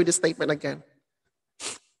 Try to read the statement again.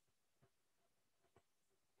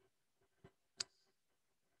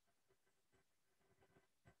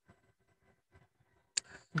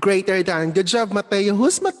 Greater than. Good job, Mateo.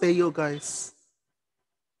 Who's Mateo, guys?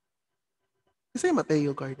 Say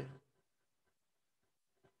Mateo Garden.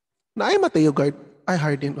 Na Mateo Garden. I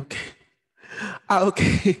Hardin, okay.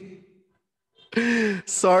 Okay.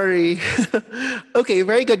 Sorry. Okay,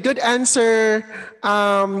 very good. Good answer.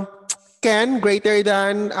 Ken, greater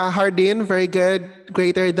than. Hardin, very good.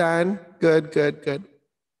 Greater than. Good.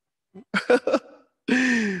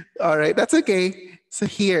 All right, that's okay. So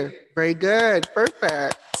here, very good.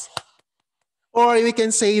 Perfect. Or we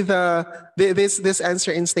can say this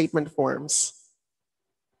answer in statement forms.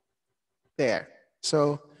 There.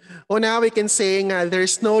 So, now we can say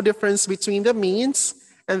there's no difference between the means,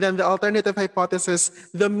 and then the alternative hypothesis,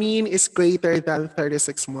 the mean is greater than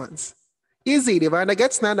 36 months. Easy, di ba?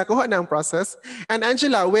 Nagets na, nakuha na ang process. And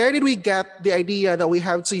Angela, where did we get the idea that we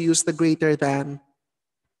have to use the greater than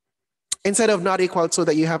instead of not equal to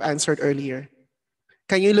that you have answered earlier?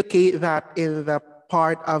 Can you locate that in the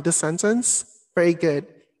part of the sentence? Very good.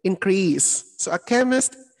 Increase. So a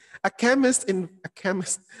chemist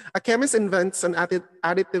invents an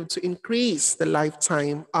additive to increase the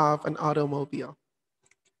lifetime of an automobile.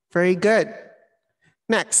 Very good.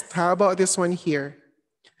 Next, how about this one here?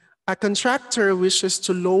 A contractor wishes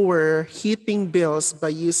to lower heating bills by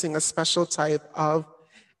using a special type of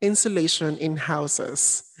insulation in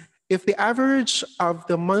houses. If the average of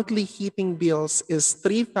the monthly heating bills is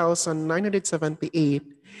 3,978,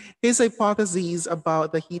 his hypotheses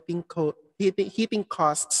about the heating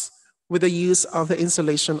costs with the use of the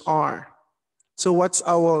insulation are. So what's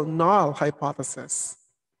our null hypothesis?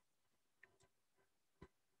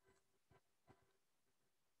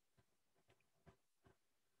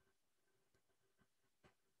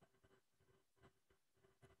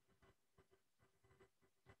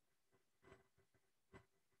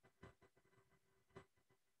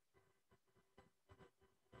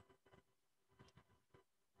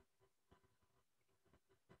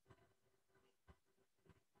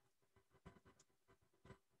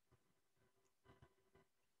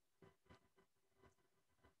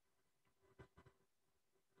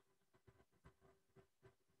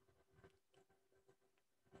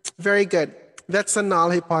 Very good. That's a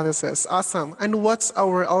null hypothesis. Awesome. And what's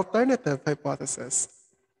our alternative hypothesis?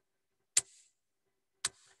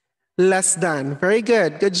 Less than. Very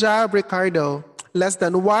good. Good job, Ricardo. Less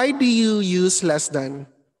than. Why do you use less than?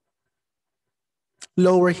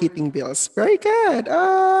 Lower heating bills. Very good.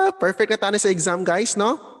 Perfect na tayo sa exam, guys,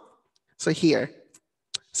 no? So here.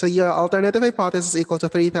 So your alternative hypothesis is equal to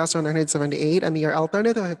 3,978, and your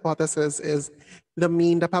alternative hypothesis is the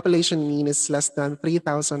population mean is less than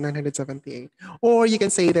 3,978. Or you can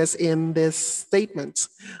say this in this statement.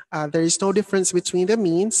 There is no difference between the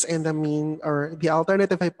means and the mean, or the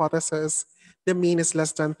alternative hypothesis, the mean is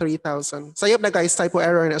less than 3,000. So yun na guys, typo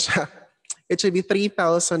error na siya. It should be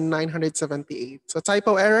 3,978. So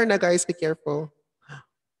typo error na guys, be careful.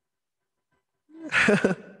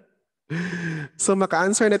 So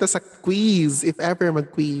maka-answer na ito sa quiz, if ever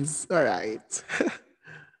mag-quiz. All right.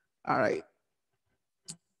 All right.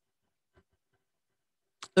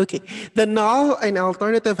 Okay, the null and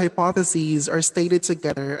alternative hypotheses are stated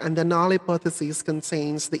together, and the null hypothesis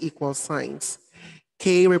contains the equal signs.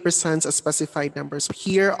 K represents a specified number. So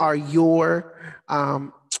here are your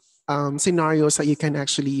scenarios that you can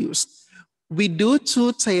actually use. We do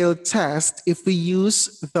two-tailed test if we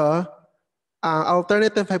use the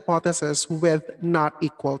alternative hypothesis with not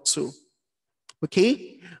equal to.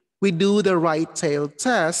 Okay? We do the right-tailed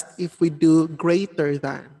test if we do greater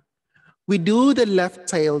than. We do the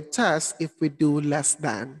left-tailed test if we do less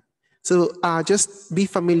than. So just be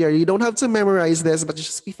familiar. You don't have to memorize this, but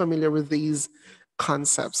just be familiar with these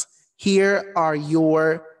concepts. Here are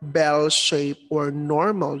your bell shape or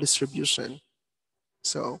normal distribution.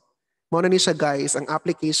 So, muna ni siya guys, ang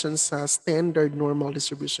application sa standard normal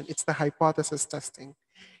distribution. It's the hypothesis testing,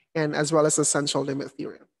 and as well as the central limit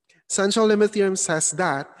theorem. Central limit theorem says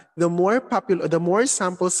that the more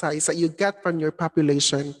sample size that you get from your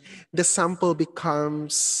population, the sample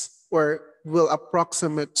becomes or will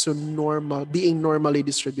approximate to normal, being normally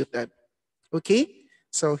distributed. Okay?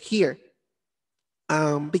 So here,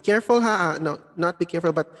 be careful, no, not be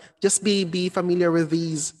careful, but just be familiar with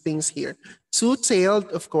these things here.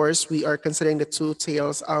 Two-tailed, of course, we are considering the two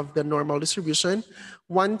tails of the normal distribution.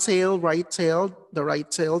 One tail, right-tailed, the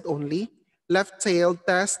right-tailed only. Left-tailed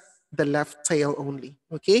test, the left tail only.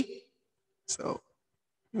 Okay? So,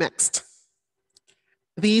 next.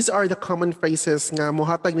 These are the common phrases nga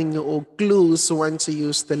mohatag ninyo og clues when to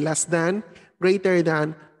use the less than, greater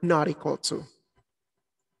than, not equal to.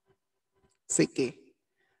 Sige.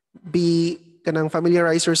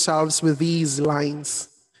 Familiarize yourselves with these lines.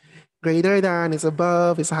 Greater than is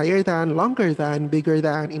above, is higher than, longer than, bigger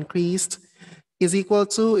than, increased, is equal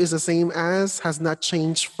to, is the same as, has not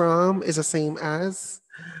changed from, is the same as,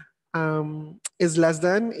 is less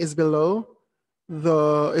than, is below,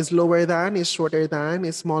 is lower than, is shorter than,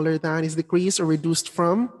 is smaller than, is decreased or reduced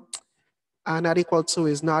from, not equal to,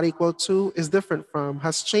 is not equal to, is different from,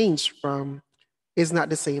 has changed from, is not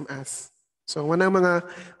the same as. So one ng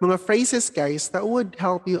mga phrases, guys, that would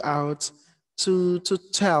help you out to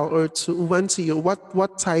tell or to when to you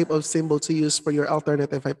what type of symbol to use for your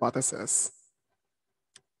alternative hypothesis.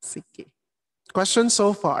 Sige. Questions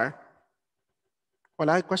so far?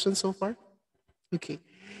 Wala questions so far? Okay.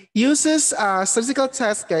 Uses statistical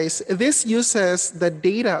test, guys. This uses the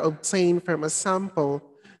data obtained from a sample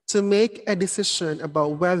to make a decision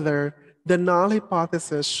about whether the null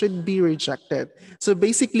hypothesis should be rejected. So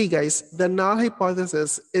basically, guys, the null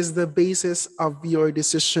hypothesis is the basis of your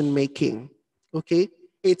decision making. Okay?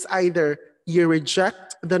 It's either you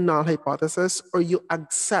reject the null hypothesis or you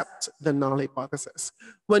accept the null hypothesis.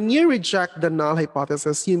 When you reject the null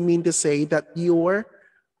hypothesis, you mean to say that your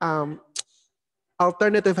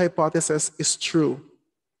alternative hypothesis is true.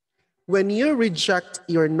 When you reject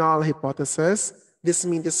your null hypothesis, this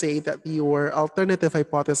means to say that your alternative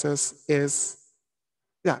hypothesis is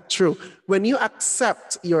true. When you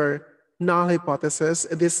accept your null hypothesis,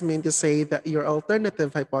 this means to say that your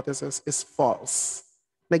alternative hypothesis is false.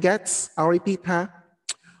 Nagets? I'll repeat, ha?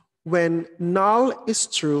 When null is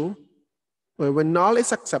true, or when null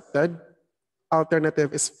is accepted,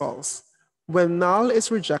 alternative is false. When null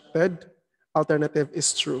is rejected, alternative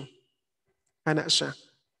is true. Ana siya.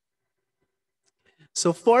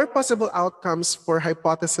 So 4 possible outcomes for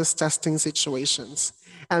hypothesis testing situations.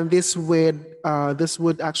 And this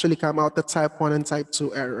would actually come out the type 1 and type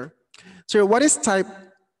 2 error. So what is type?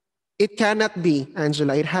 It cannot be,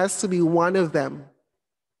 Angela. It has to be one of them.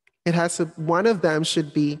 One of them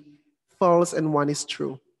should be false and one is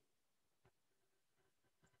true.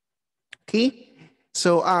 Okay?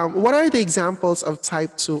 So what are the examples of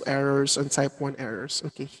type 2 errors and type 1 errors?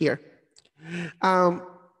 Okay, here.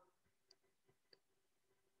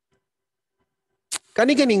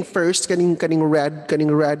 Kaning first, kaning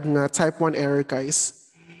red nga type 1 error, guys.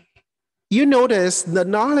 You notice the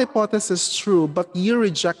null hypothesis is true, but you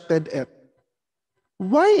rejected it.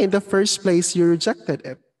 Why in the first place you rejected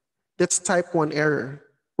it? That's type 1 error,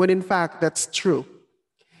 when in fact that's true.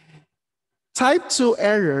 Type 2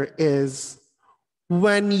 error is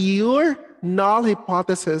when your null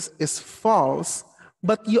hypothesis is false,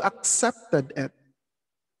 but you accepted it.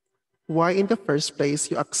 Why in the first place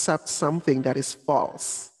you accept something that is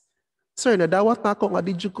false? Sir, nadawat na ako nga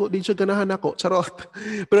di siya ganahan ako. Charot.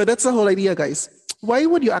 But that's the whole idea, guys. Why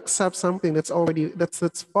would you accept something that's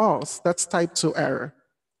false? That's type 2 error.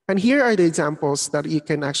 And here are the examples that you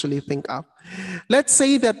can actually think of. Let's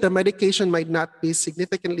say that the medication might not be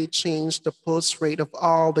significantly change the pulse rate of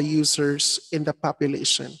all the users in the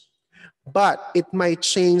population, but it might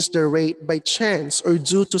change the rate by chance or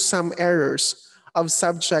due to some errors of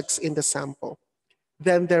subjects in the sample.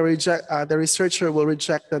 Then the researcher will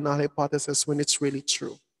reject the null hypothesis when it's really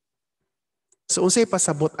true. So unsay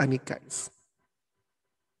pasabot ani, guys?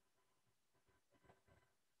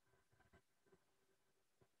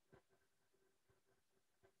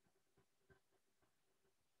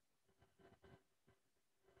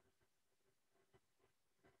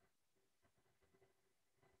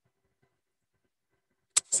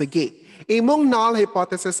 Sige. Imong null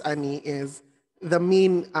hypothesis ani is the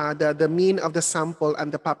mean of the sample and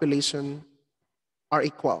the population are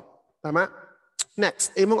equal. Tama?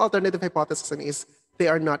 Next, imong alternative hypothesis is they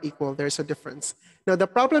are not equal. There's a difference. Now, the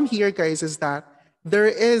problem here, guys, is that there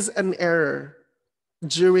is an error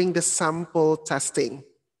during the sample testing.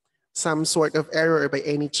 Some sort of error by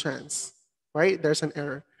any chance, right? There's an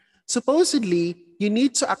error. Supposedly, you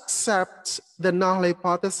need to accept the null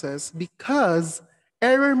hypothesis because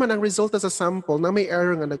error man ang resulta sa sample na may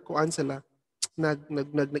error nga nagkuan sila,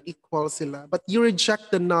 nag-equal sila. But you reject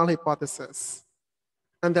the null hypothesis.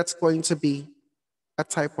 And that's going to be a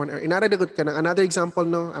type 1 error. Another example,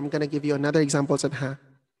 no? I'm going to give you another example.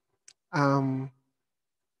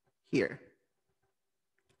 Here.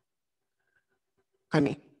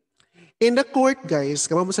 Kani. In the court, guys,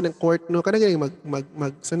 kamo mo sa ng court, no? Kanang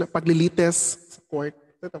paglilites sa court.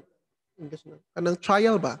 Anong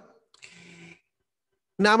trial ba?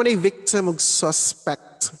 Naman ay victim of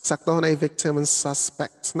suspect. Sakto na ay victim and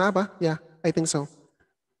suspect. Na ba? Yeah, I think so.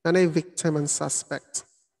 Na ay victim and suspect.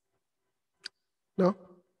 No?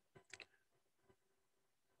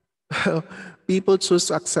 People choose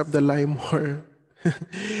to accept the lie more.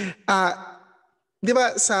 Di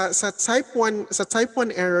ba, sa type 1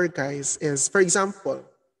 error, guys, is, for example,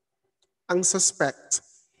 ang suspect,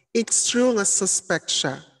 it's true nga suspect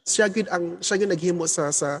siya. Siya gyud naghimo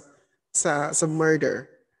sa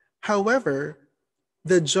murder. However,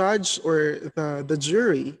 the judge or the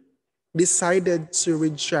jury decided to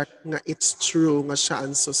reject nga it's true nga siya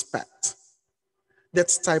ang suspect.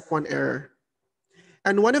 That's type 1 error.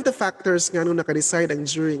 And one of the factors nga nung naka-decide ang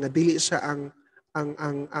jury nga dili siya ang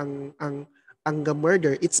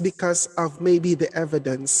murder, it's because of maybe the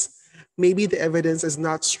evidence. Maybe the evidence is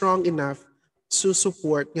not strong enough to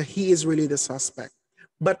support nga he is really the suspect.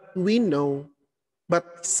 But we know,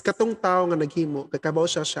 katong tao nga naghimo, kakabaw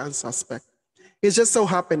siya ang suspect. It just so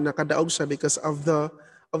happened na kadaog siya because of the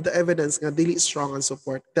of the evidence nga dili strong on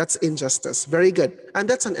support. That's injustice. Very good. And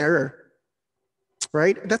that's an error.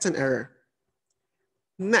 Right? That's an error.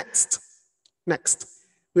 Next.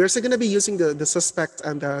 We're also going to be using the suspect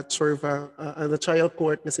and the sort of the trial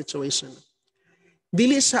court na situation.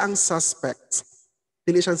 Dili siya ang suspect.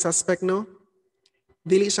 Dili siya ang suspect, no?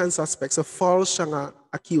 Dili siya ang suspect. So false siya nga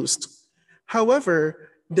accused. However,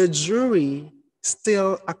 the jury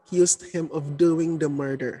still accused him of doing the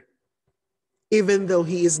murder, even though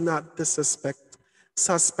he is not the suspect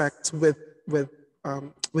with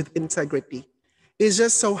integrity. It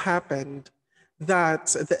just so happened that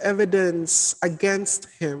the evidence against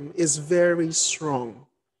him is very strong,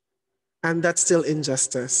 and that's still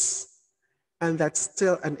injustice, and that's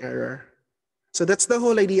still an error. So that's the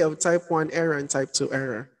whole idea of type 1 error and type 2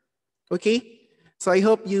 error. Okay? So I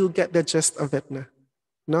hope you get the gist of it na.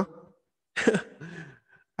 No?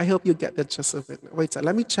 I hope you get the gist of it. Wait,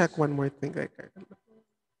 let me check one more thing.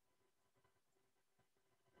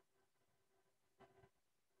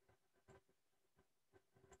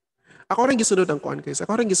 Ako rin gisunod ang kuan guys.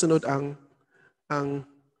 Ako rin gisunod ang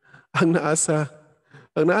naasa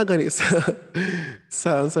ang naagani sa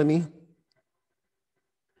ni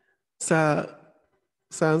sa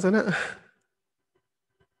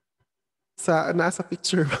nasa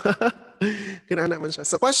picture. Kinana man siya.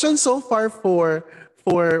 So question so far for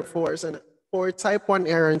type 1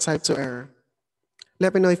 error and type 2 error.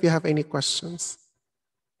 Let me know if you have any questions.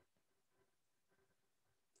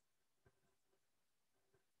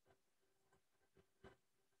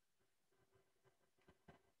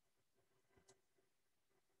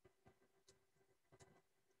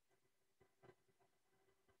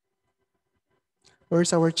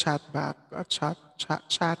 Where's our chat back? Chat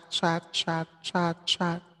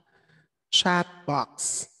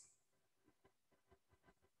box.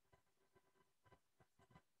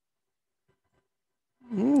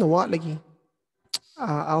 What lagi?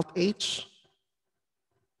 Alt H.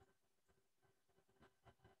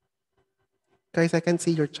 Guys, I can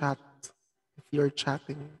see your chat if you're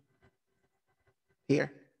chatting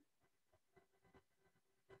here.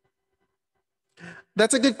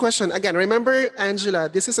 That's a good question. Again, remember, Angela,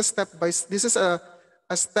 this is a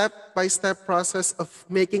step-by-step process of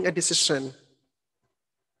making a decision.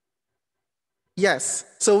 Yes.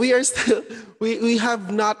 So we are still we have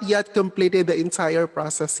not yet completed the entire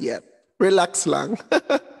process yet. Relax lang.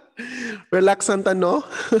 Relax ang no?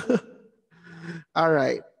 All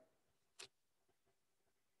right.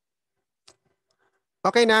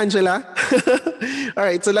 Okay na, Angela? All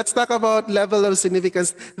right, so let's talk about level of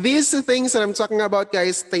significance. These things that I'm talking about,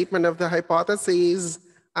 guys, statement of the hypotheses,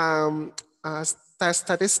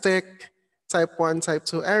 statistic, type 1, type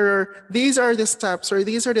 2 error. These are the steps, or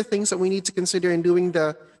these are the things that we need to consider in doing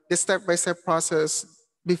the step-by-step process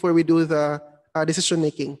before we do the decision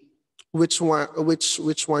making. Which one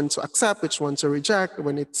to accept, which one to reject,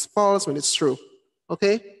 when it's false, when it's true.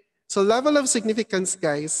 Okay? So level of significance,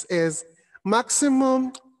 guys, is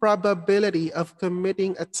maximum probability of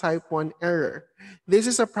committing a type 1 error. This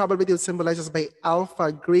is a probability that symbolizes by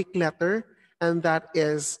alpha Greek letter, and that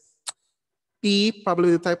is P,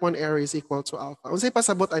 probability of type 1 error is equal to alpha. Unsay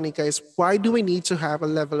pasabot ani, guys, why do we need to have a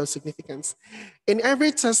level of significance? In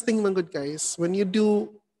every testing, mga good guys, when you do,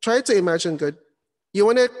 try to imagine good, you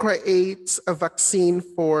want to create a vaccine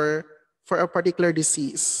for a particular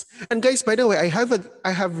disease. And guys, by the way, I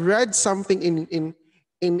have read something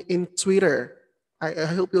in Twitter. I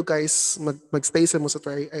hope you guys magstay sa mo sa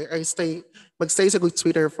Twitter. Magstay sa good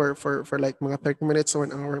Twitter for like mga 30 minutes or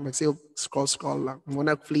an hour. Scroll lang.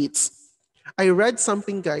 Muna fleets. I read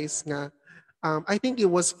something, guys, nga I think it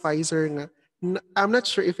was Pfizer nga. I'm not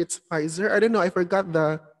sure if it's Pfizer. I don't know. I forgot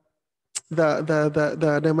the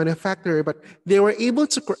manufacturer, but they were able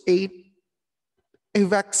to create a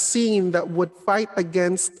vaccine that would fight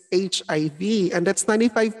against HIV, and that's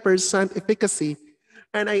 95% efficacy.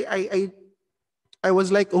 And I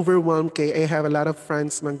was like overwhelmed. Okay, I have a lot of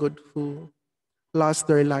friends, man, good, who lost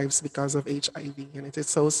their lives because of HIV, and it is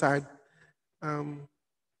so sad.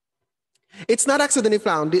 It's not accidentally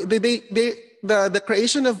found. The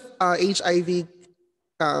creation of HIV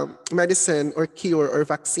medicine or cure or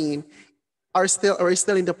vaccine are still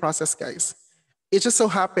in the process, guys. It just so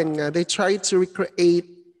happened they tried to recreate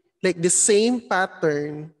like the same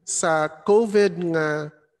pattern sa COVID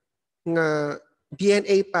nga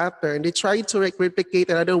DNA pattern. They tried to replicate,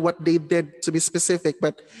 and I don't know what they did to be specific,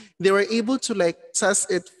 but they were able to like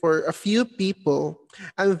test it for a few people,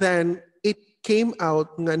 and then it came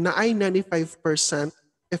out nga na ay 95%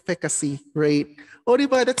 efficacy rate. O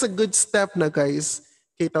diba, that's a good step na, guys.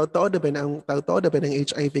 Kay tao-tao na ba ng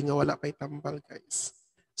HIV nga wala pa'y tambal, guys.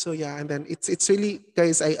 So yeah, and then it's really,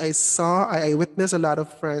 guys, I witnessed a lot of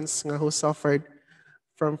friends nga who suffered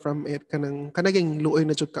from it, kanaging luoy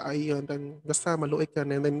na jud kaayo, and then basta maluoy ka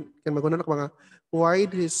na, and then kan magunan ako mga why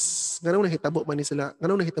this nganong nahitabo man ni sila,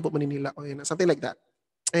 nganong nahitabo man ni nila, o yun, something like that.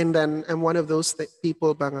 And then I'm one of those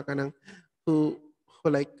people ba nga kanang who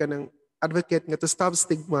like kanang advocate nga to stop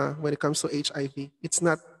stigma when it comes to HIV. It's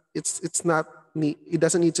not it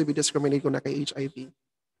doesn't need to be discriminated kung na kay HIV.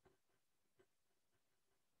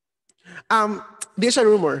 There's a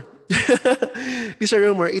rumor. There's a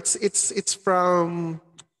rumor. It's from,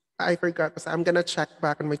 I forgot, because I'm gonna check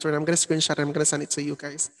back on my turn. I'm gonna screenshot and I'm gonna send it to you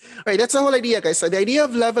guys. All right, that's the whole idea, guys. So the idea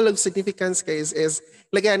of level of significance, guys, is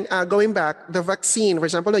again going back the vaccine. For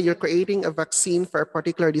example, you're creating a vaccine for a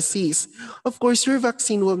particular disease. Of course, your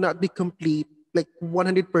vaccine will not be complete, like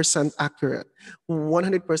 100% accurate,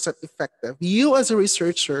 100% effective. You as a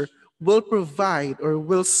researcher will provide or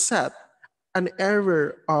will set an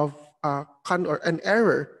error of or an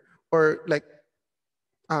error, or like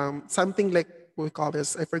something like what we call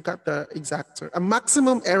this, I forgot the exact term, a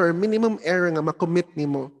maximum error, minimum error nga makommit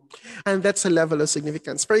nimo, and that's a level of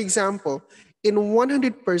significance. For example, in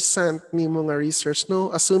 100% nimo nga research,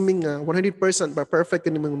 no, assuming 100% ba perfect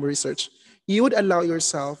nimo nga research, you would allow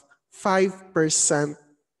yourself 5%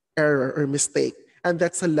 error or mistake, and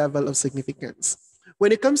that's a level of significance.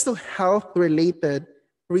 When it comes to health related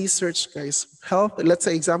research, guys, health, let's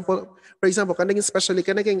say for example, especially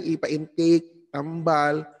kanaging ipa-intake,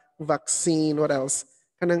 tambal, vaccine, what else?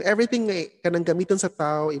 Kanang everything kanang gamiton sa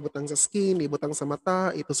tao, ibutang sa skin, ibutang sa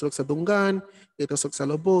mata, itusok sa dunggan, itusok sa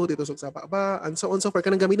lubot, itusok sa baba, and so on so forth.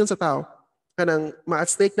 Kanang gamiton sa tao, kanang ma-at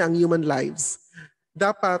stake na ang human lives.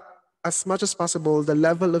 Dapat, as much as possible, the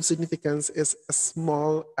level of significance is as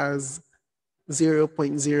small as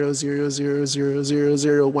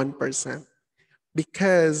 0.0000001%.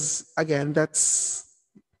 Because again, that's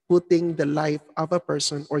putting the life of a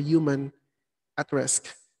person or human at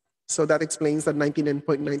risk. So that explains the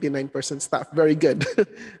 99.99% stuff. Very good.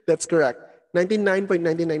 That's correct.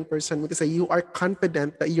 99.99% because you are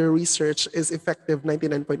confident that your research is effective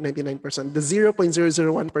 99.99%. The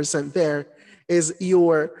 0.001% there is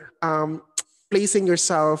your placing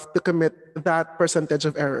yourself to commit that percentage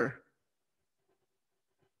of error.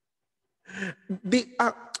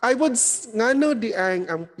 I would ngano di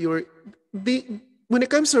ang pure when it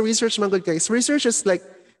comes to research, mga good guys, research is like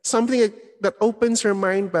something that opens your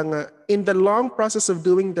mind ba nga in the long process of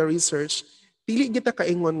doing the research, dili kita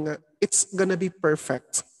kaingon nga it's gonna be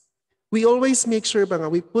perfect. We always make sure ba nga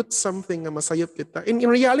we put something nga masayop kita. In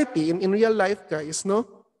reality, in real life, guys, no?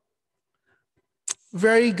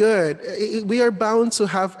 Very good. We are bound to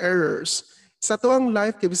have errors. Sa tuang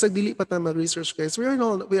life, kaya bisag dili pa tayo mag-research, guys, we are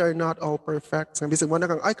not all perfect. Bisag mo na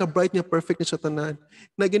kang, ay, ka-bright niya, perfect niya siya tanan.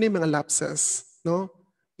 Na ganyan mga lapses, no?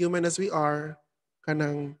 Human as we are,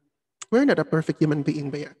 kanang, we're not a perfect human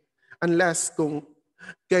being ba yan? Unless kung,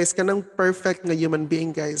 guys, kanang perfect na human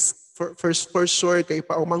being, guys, for sure, kay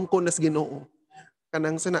paumangko nas Ginoo.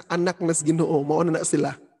 Kanang sana, anak nas Ginoo, mauna na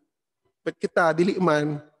sila. But kita, dili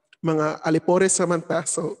man, mga alipores sa manta,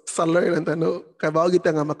 so sa learn ang tano, kabaw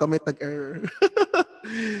kita nga makamit error.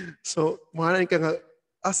 So, mahanan ka nga,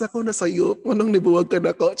 asa ko na sa'yo, anong nibuwag ka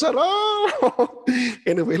na ko? Charot!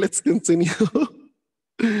 Anyway, let's continue.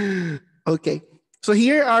 Okay, so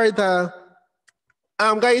here are the,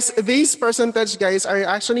 guys, these percentage, guys, are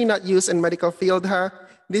actually not used in medical field, ha?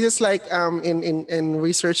 This is like in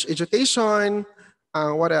research education,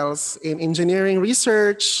 what else? In engineering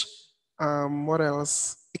research, what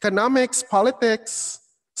else? Economics, politics,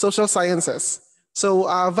 social sciences. So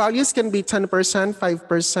values can be 10%, 5%,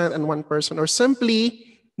 and 1%, or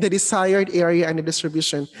simply the desired area and the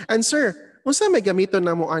distribution. And sir, unsa may gamito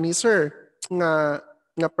na mo ani, sir, nga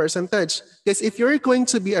percentage? Because if you're going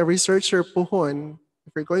to be a researcher puhon,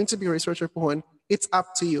 it's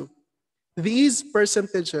up to you. These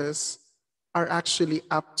percentages are actually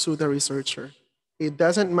up to the researcher. It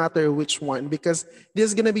doesn't matter which one, because this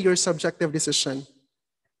is going to be your subjective decision.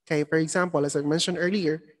 Okay, for example, as I mentioned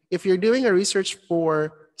earlier, if you're doing a research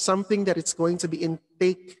for something that it's going to be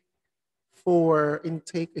intake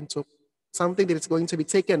into something that it's going to be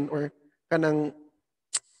taken or kanang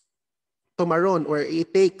tumaron, or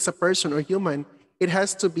it takes a person or human, it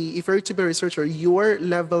has to be, if you're to be a researcher, your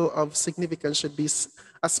level of significance should be as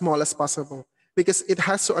small as possible, because it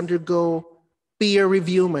has to undergo peer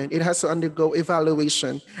reviewment, it has to undergo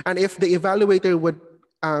evaluation. And if the evaluator would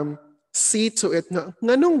see to it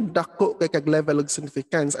nganong dako kay kag level of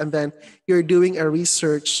significance, and then you're doing a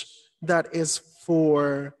research that is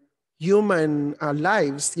for human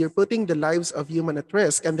lives, you're putting the lives of human at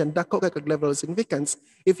risk, and then dako ka kag level of significance.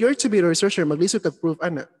 If you're to be a researcher, maglisod kag proof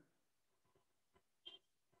ana.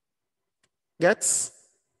 Gets?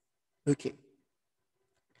 Okay.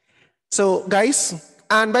 So guys,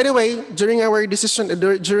 and by the way, during our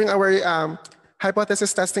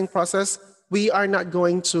hypothesis testing process, we are not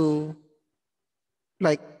going to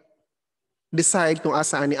like decide kung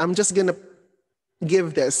asa ani. I'm just gonna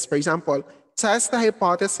give this. For example, test the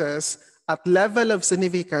hypothesis at level of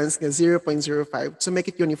significance ng 0.05 to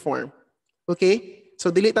make it uniform. Okay?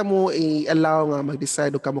 So dili ta mo i-allow nga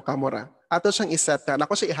mag-decide og kamo-kamo ra. Ato siyang iset ta,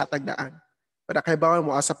 ako siya ihatagdaan. Para kay bawal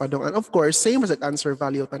mo asa padong. And of course, same as answer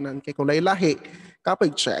value tanan kay kung lahi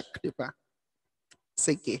kapag check, di ba?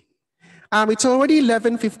 Sige. It's already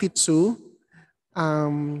 11:52.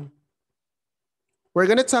 We're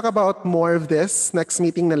gonna talk about more of this next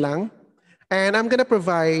meeting na lang. And I'm gonna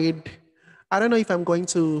provide, I don't know if I'm going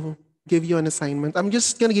to give you an assignment. I'm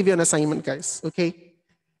just gonna give you an assignment, guys, okay?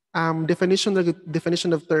 Definition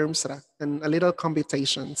of terms ra, and a little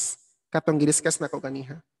computations. Katong gidiscuss na ko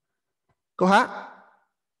ganiha. Kuha?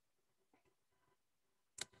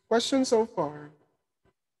 Questions so far?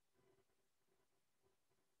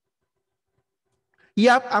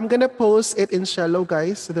 Yep, I'm gonna post it in Shallow,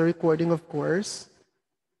 guys, the recording, of course.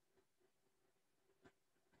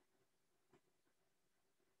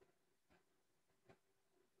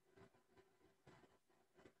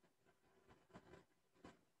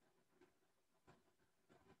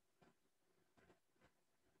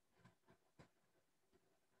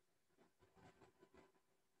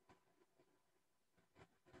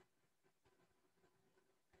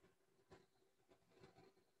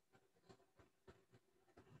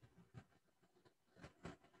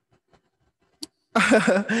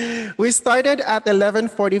 We started at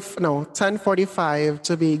 10:45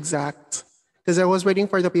 to be exact, because I was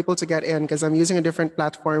waiting for the people to get in because I'm using a different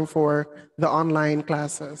platform for the online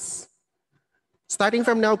classes. Starting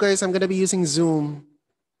from now, guys, I'm gonna be using Zoom.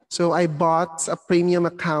 So I bought a premium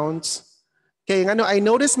account. Okay, I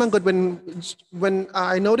noticed man good when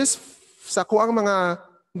I noticed sa kuang mga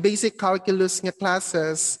basic calculus nga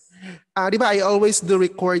classes. Di ba, I always do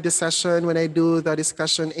record the session when I do the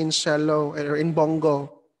discussion in Shallow or in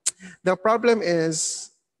Bongo. The problem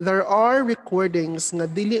is there are recordings nga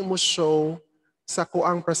dili mo show sa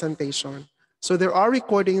kuang presentation. So there are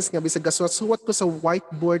recordings nga bisag gasuwat ko sa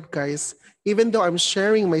whiteboard, guys. Even though I'm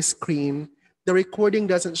sharing my screen, the recording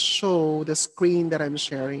doesn't show the screen that I'm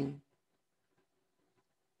sharing.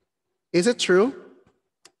 Is it true?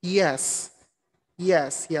 Yes.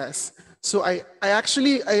 Yes, yes. So I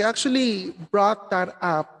actually brought that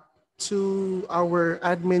up to our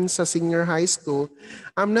admins sa senior high school.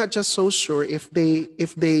 I'm not just so sure if they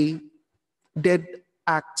did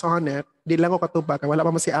act on it. Di lang ko katubag, wala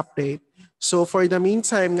pa man si update. So for the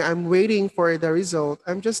meantime, I'm waiting for the result.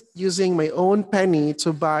 I'm just using my own penny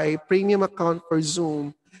to buy premium account for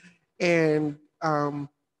Zoom and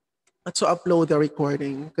to upload the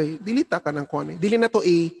recording. Kay dili ta ka ng kuan. Dili na to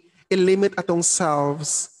i-limit atong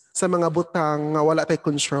selves sa mga butang nga wala tay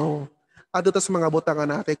control. Adto ta sa mga butang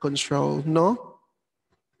nga natay control, no?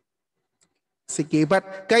 Sige,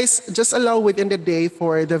 but guys, just allow within the day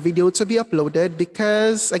for the video to be uploaded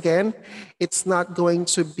because again, it's not going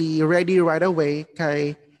to be ready right away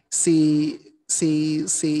kay si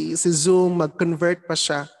Zoom mag-convert pa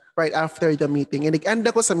siya right after the meeting. And nag-end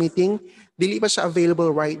ako sa meeting, dili pa siya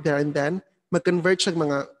available right there and then. Mag-convert siya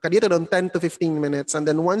mga kadito doon 10 to 15 minutes. And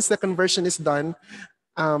then once the conversion is done,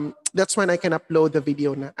 that's when I can upload the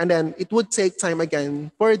video na. And then it would take time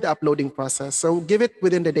again for the uploading process. So give it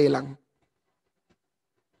within the day lang.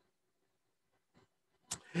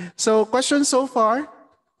 So questions so far?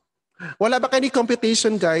 Wala ba kayo ni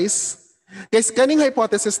computation, guys? Guys, kaning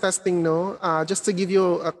hypothesis testing, no? Just to give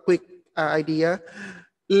you a quick idea,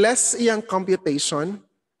 less iyang computation.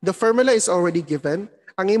 The formula is already given.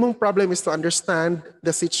 Ang imong problem is to understand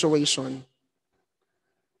the situation.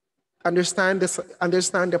 Understand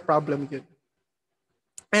the problem yun.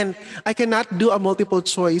 And I cannot do a multiple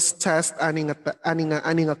choice test aning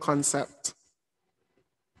a concept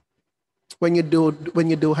when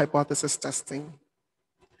you do hypothesis testing.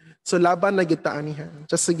 So laban na kita aniha,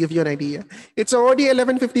 just to give you an idea. It's already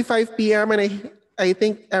 11:55 p.m. and I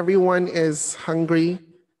think everyone is hungry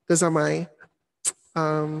because of my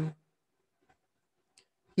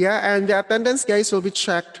yeah, and the attendance, guys, will be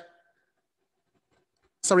checked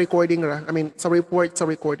sa recording ra. I mean, sa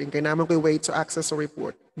recording. Kaya naman ko way to access the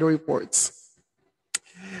reports.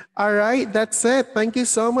 All right, that's it. Thank you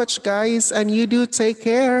so much, guys, and you do take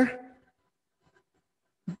care.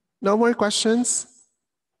 No more questions?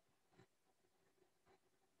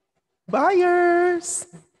 Buyers!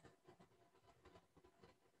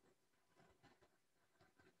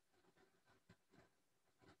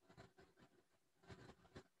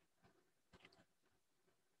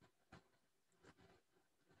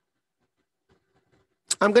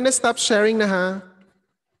 I'm gonna stop sharing na ha.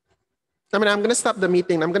 I'm gonna stop the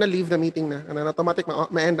meeting. I'm gonna leave the meeting na. And then automatic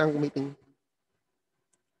ma-end ang meeting.